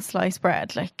ever. since sliced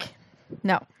bread, like,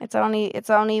 no. It's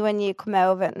only when you come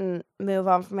out of it and move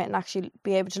on from it and actually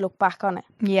be able to look back on it.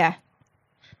 Yeah.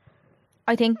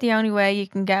 I think the only way you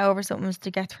can get over something is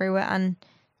to get through it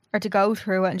or to go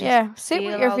through it and just sit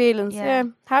with feel your all- feelings. yeah. Yeah.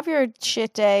 Have your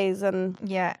shit days and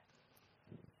Yeah.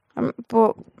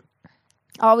 but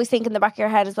always think in the back of your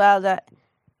head as well that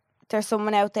there's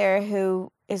someone out there who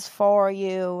is for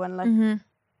you and like Mm-hmm.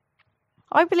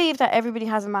 I believe that everybody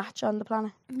has a match on the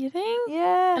planet. You think?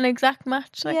 Yeah. An exact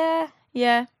match? Like, yeah.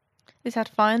 yeah. Just have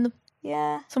to find them.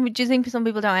 Yeah. Do you think some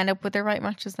people don't end up with their right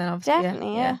matches then? Obviously,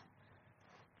 Definitely, yeah.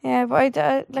 Yeah, but I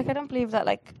don't believe that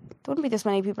like there wouldn't be this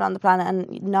many people on the planet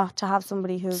and not to have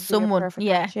somebody who's Someone, perfect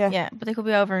yeah, match. yeah, but they could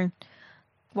be over in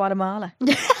Guatemala,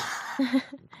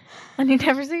 and you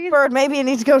never see them. Bird, maybe you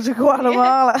need to go to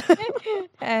Guatemala.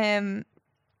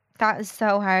 That is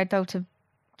so hard though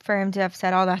for him to have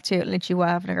said all that to literally while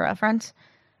having a girlfriend.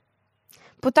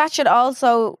 But that should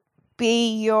also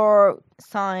be your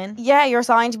Sign. your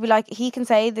sign to be like, he can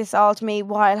say this all to me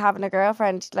while having a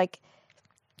girlfriend. Like,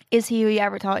 Is he who you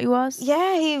ever thought he was?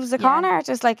 yeah, he was a con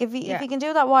artist. Like, if he can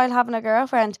do that while having a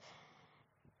girlfriend,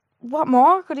 what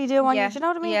more could he do on you? Do you know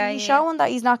what I mean? Yeah, He's yeah. showing that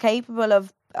he's not capable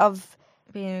of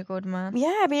Being a good man.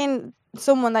 being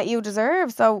someone that you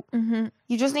deserve. So Mm-hmm.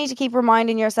 you just need to keep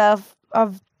reminding yourself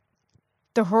of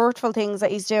the hurtful things that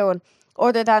he's doing,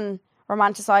 other than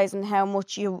romanticizing how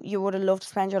much you would have loved to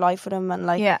spend your life with him and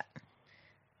like Yeah.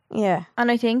 yeah.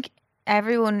 And I think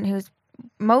everyone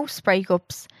most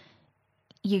breakups,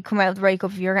 you come out of the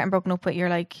breakup, if you're getting broken up with, you're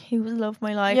like, he was the love of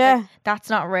my life. Yeah. Like, that's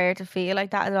not rare to feel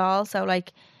like that at all. So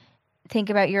like, think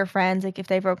about your friends, like if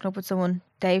they've broken up with someone,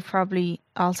 they've probably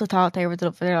also thought they were the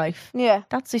love of their life. Yeah.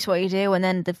 That's just what you do. And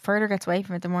then the further it gets away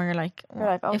from it, the more you're like, You're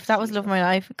like, oh, if that was the love of my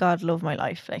life, God love my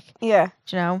life. Like, Yeah.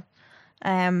 do you know?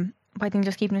 But I think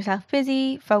just keeping yourself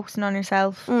busy, focusing on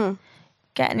yourself,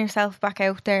 getting yourself back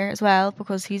out there as well,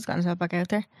 because he's gotten himself back out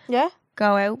there. Yeah.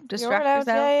 Go out, You're distract allowed,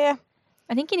 yourself. yeah.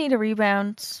 I think you need a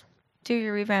rebound. Do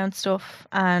your rebound stuff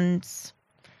and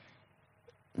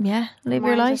live your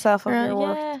Remind life. yourself of girl. your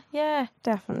worth. Yeah.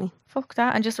 Definitely. Fuck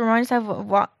that, and just remind yourself of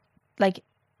what, like,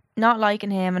 not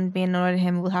liking him and being annoyed at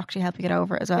him will actually help you get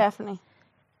over it as well. Definitely.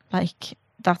 Like,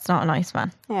 that's not a nice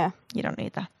man. Yeah. You don't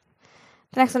need that.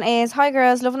 The next one is, hi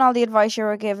girls, loving all the advice you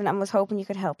were given and was hoping you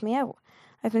could help me out.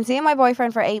 I've been seeing my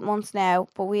boyfriend for 8 months now,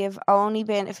 but we have only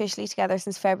been officially together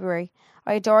since February.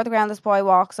 I adore the ground this boy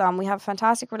walks on. We have a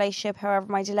fantastic relationship. However,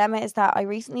 my dilemma is that I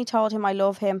recently told him I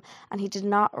love him and he did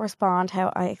not respond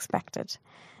how I expected.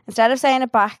 Instead of saying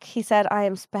it back, he said I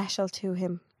am special to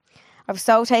him. I was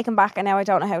so taken back and now I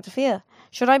don't know how to feel.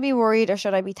 Should I be worried or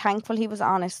should I be thankful he was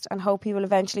honest and hope he will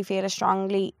eventually feel as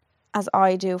strongly as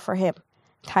I do for him?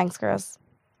 Thanks, girls.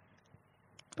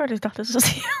 I thought this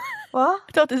was you. What?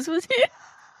 I thought this was you.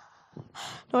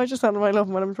 No, I just sound like I love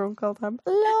him when I'm drunk all the time.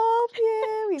 Love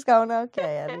you. He's going,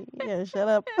 okay, Ellie. Yeah, shut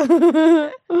up.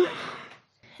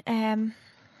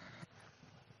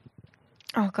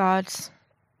 Oh God.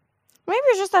 Maybe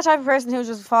you're just that type of person who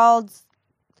just falls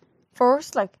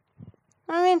first, like,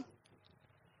 you know what I mean?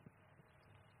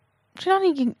 Do you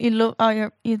not think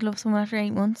you'd love someone after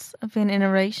 8 months of being in a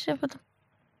relationship with them?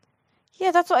 Yeah,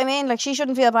 that's what I mean. Like, she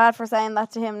shouldn't feel bad for saying that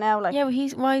to him now. Like, Yeah, but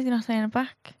why is he not saying it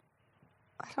back?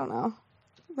 I don't know.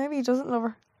 Maybe he doesn't love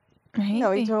her. Maybe.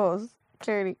 No, he does.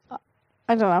 Clearly.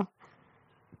 I don't know.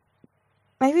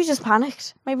 Maybe he just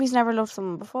panicked. Maybe he's never loved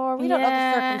someone before. We don't know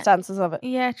the circumstances of it.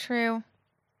 Yeah, true.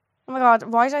 Oh my God,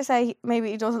 why did I say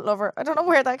maybe he doesn't love her? I don't know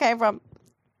where that came from.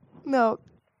 No.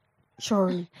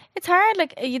 Surely. It's hard,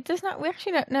 like, we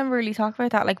actually never really talk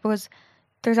about that, like, because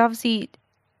there's obviously,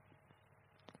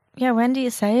 when do you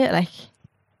say it, like?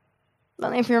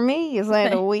 And if you're me, you say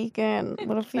it a weekend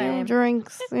with a few Same.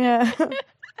 drinks. Yeah.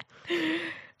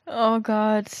 Oh,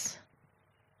 God.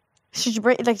 Should you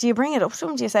do you bring it up to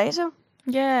him? Do you say it to him?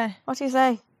 Yeah. What do you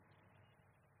say?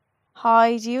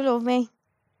 Hi, do you love me?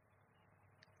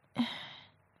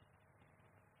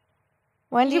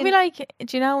 When do You could be like,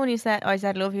 do you know when you said, I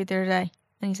said love you the other day?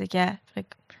 And he's like, yeah.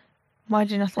 Like, why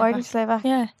did you not say Why back? didn't you say back?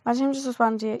 Yeah. Imagine him just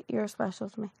respond to you, you're special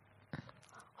to me.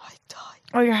 I'd die.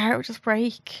 Oh, your heart would just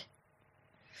break.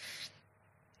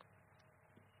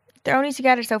 They're only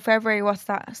together, so February, what's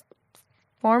that?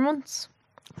 4 months?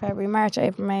 February, March,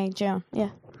 April, May, June. Yeah.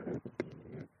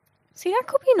 See, that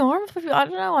could be normal for people. I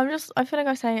don't know. I feel like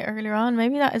I say it earlier on.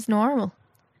 Maybe that is normal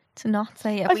to not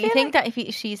say it. But you think that if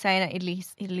she's saying it, he'd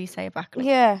at least say it back. Like.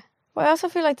 Yeah. But I also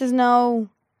feel like there's no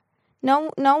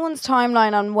one's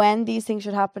timeline on when these things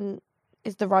should happen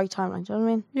is the right timeline. Do you know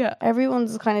what I mean? Yeah.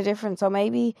 Everyone's kind of different. So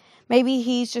maybe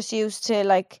he's just used to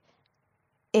like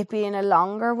it being a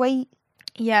longer wait.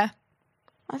 Yeah.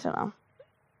 I don't know.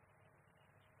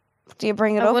 Do you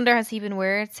bring it up? I wonder, has he been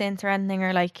weird since or anything,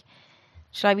 or like,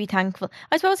 should I be thankful?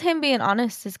 I suppose him being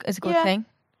honest is a good thing.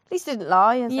 At least he didn't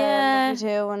lie and say I love you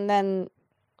too, and then,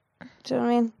 do you know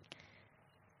what I mean?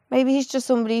 Maybe he's just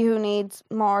somebody who needs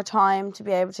more time to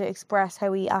be able to express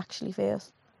how he actually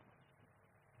feels.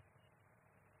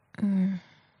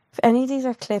 If any of these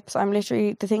are clips, I'm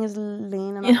literally, the thing is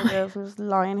leaning on the girls who's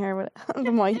lying here with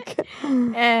the mic.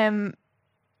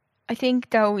 I think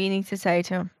though we need to say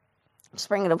to him, just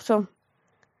bring it up to him.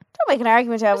 Don't make an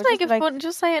argument out of it.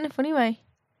 Just say it in a funny way.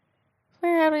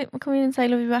 How did I come in and say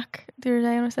love you back the other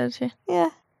day when I said it to you? Yeah.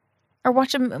 Or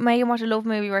watch a love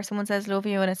movie where someone says love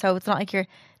you, and it's not like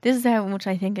this is how much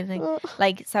I think of things.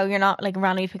 Like, so you're not like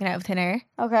randomly picking it out of thin air.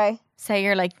 Okay. Say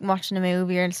you're like watching a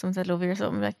movie or someone said love you or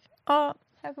something, like, oh,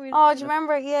 how can we? Oh, do you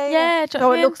remember? Yeah. Yeah.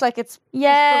 So it looks like it's just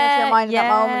coming to your mind in that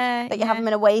moment that you haven't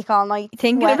been awake all night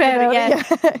thinking about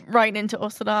it. Writing into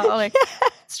us and all, like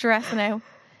stressing out.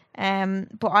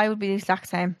 But I would be the exact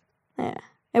same. Yeah.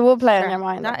 It will play on your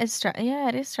mind. That is yeah,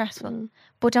 it is stressful.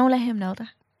 But don't let him know that.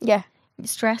 Yeah.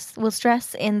 We'll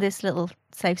stress in this little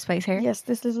safe space here. Yes,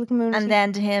 this little community. And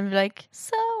then to him, be like,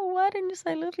 so why didn't you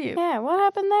say I love you? Yeah, what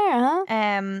happened there, huh?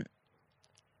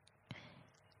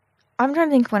 I'm trying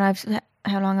to think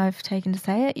how long I've taken to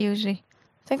say it. Usually,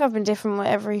 I think I've been different with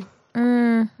every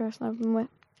person I've been with.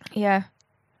 Yeah.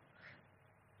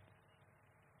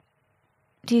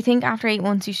 Do you think after 8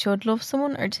 months you should love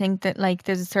someone, or do you think that like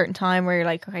there's a certain time where you're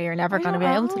like, okay, you're never going to be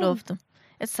able to love them?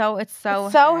 It's so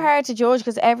hard to judge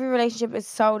because every relationship is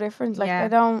so different. Like I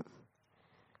don't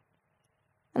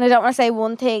want to say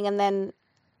one thing and then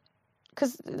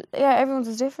because everyone's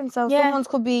is different. So someone's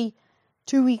could be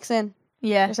 2 weeks in.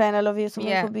 Yeah, you're saying I love you.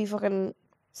 Someone could be fucking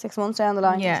 6 months down the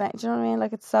line. Yeah, do you know what I mean?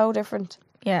 Like it's so different.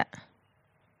 Yeah.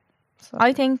 So.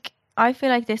 I feel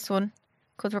like this one,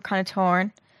 because we're kind of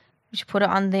torn, we should put it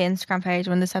on the Instagram page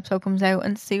when this episode comes out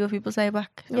and see what people say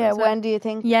back. Yeah, when do you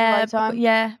think? Yeah, the right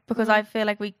time? Because I feel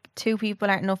like two people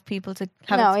aren't enough people to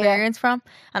have experience from,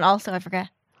 and also I forget.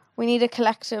 We need a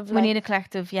collective.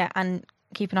 And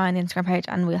keep an eye on the Instagram page,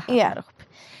 and we'll have that up.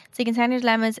 So you can send your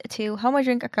dilemmas to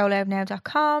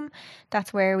homeidrink@goloudnow.com.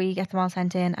 That's where we get them all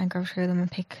sent in and go through them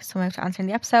and pick some out to answer in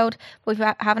the episode. But if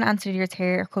you haven't answered yours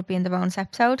here, it could be in the bonus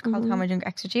episode called Home I Drink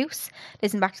Extra Juice.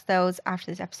 Listen back to those after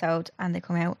this episode, and they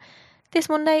come out this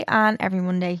Monday and every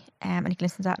Monday. And you can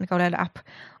listen to that in the Go Loud app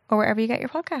or wherever you get your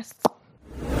podcasts.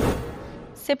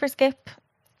 Sip or skip,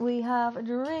 we have a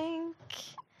drink.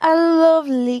 A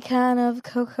lovely can of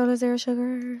Coca-Cola Zero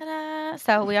Sugar. Ta-da.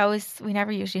 So we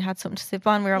never usually had something to sip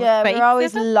on. We're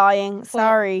always lying.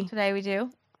 Sorry. Today we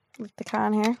do. With the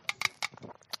can here.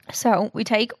 So we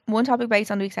take one topic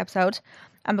based on the week's episode,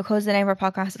 and because the name of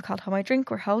our podcast is called Home I Drink,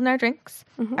 we're holding our drinks,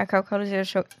 our Coca-Cola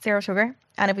Zero Sugar,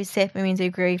 and if we sip, it means we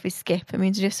agree. If we skip, it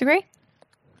means we disagree.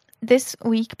 This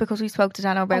week, because we spoke to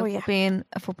Dano about being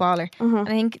a footballer, and I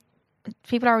think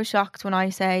people are always shocked when I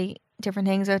say different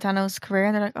things about Dano's career,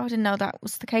 and they're like, oh, I didn't know that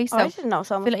was the case. So I didn't know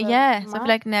so much. So I feel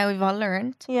like now we've all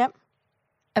learned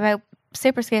about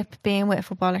sip or skip being with a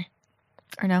footballer.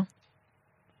 Or no?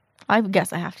 I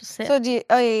guess I have to sip. So do you?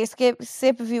 Oh yeah, you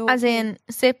sip if you. As in,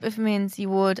 sip if it means you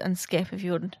would, and skip if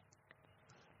you wouldn't.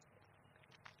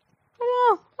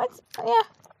 I don't know.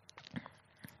 Yeah.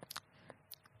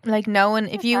 Like knowing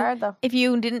if It's you hard, though.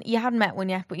 you hadn't met one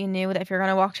yet, but you knew that if you're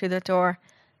gonna walk through the door,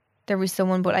 there was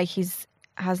someone, but like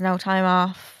has no time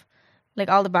off, like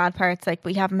all the bad parts, like,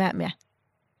 but you haven't met him yet.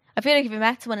 I feel like if you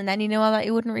met someone and then you knew all that,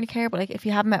 you wouldn't really care. But like if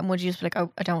you haven't met him, would you just be like,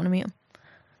 oh, I don't want to meet him?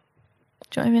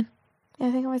 Do you know what I mean? Yeah,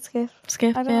 I think I might skip.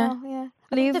 Skip. I don't know. Yeah.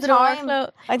 Leave the the door time.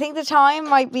 closed. I think the time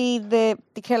might be the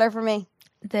killer for me.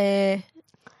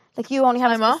 Like you only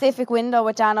have Time a off? specific window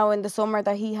with Dano in the summer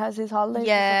that he has his holidays.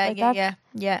 and stuff like that.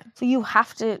 yeah. So you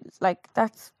have to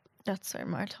That's sort of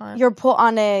my time. you're put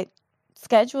on a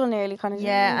schedule nearly kind of.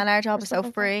 Yeah, and our job or is so stuff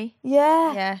like that. free.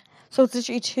 Yeah. Yeah, So it's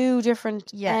literally two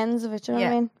different Yeah. ends of it. Do you know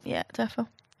what I mean? yeah,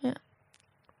 definitely. Yeah.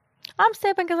 I'm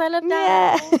sipping because I love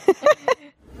Yeah. that.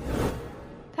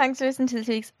 Thanks for listening to this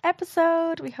week's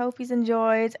episode. We hope you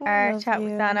enjoyed our love chat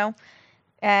with you. Dano.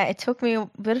 It took me a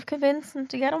bit of convincing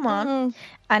to get him on. Mhm.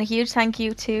 And a huge thank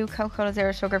you to Coca-Cola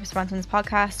Zero Sugar for sponsoring this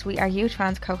podcast. We are huge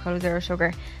fans of Coca-Cola Zero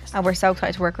Sugar, and we're so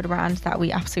excited to work with a brand that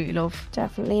we absolutely love.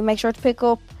 Definitely. Make sure to pick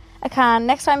up a can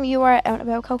next time you are out and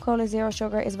about. Coca-Cola Zero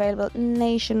Sugar is available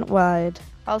nationwide.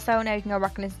 Also, now you can go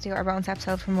back and listen to our bonus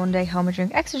episode from Monday, Home and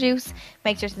Drink Extra Juice.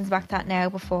 Make sure to listen back to that now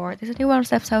before there's a new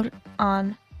bonus episode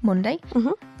on Monday.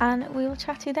 Mhm. And we will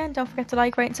chat to you then. Don't forget to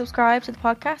like, rate and subscribe to the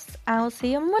podcast, and we'll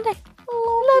see you on Monday.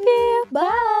 Love you.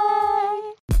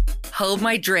 Bye. Hold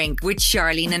My Drink with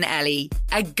Charleen and Ellie,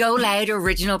 a Go Loud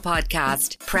original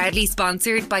podcast, proudly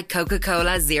sponsored by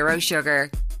Coca-Cola Zero Sugar.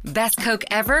 Best Coke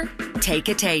ever? Take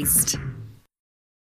a taste.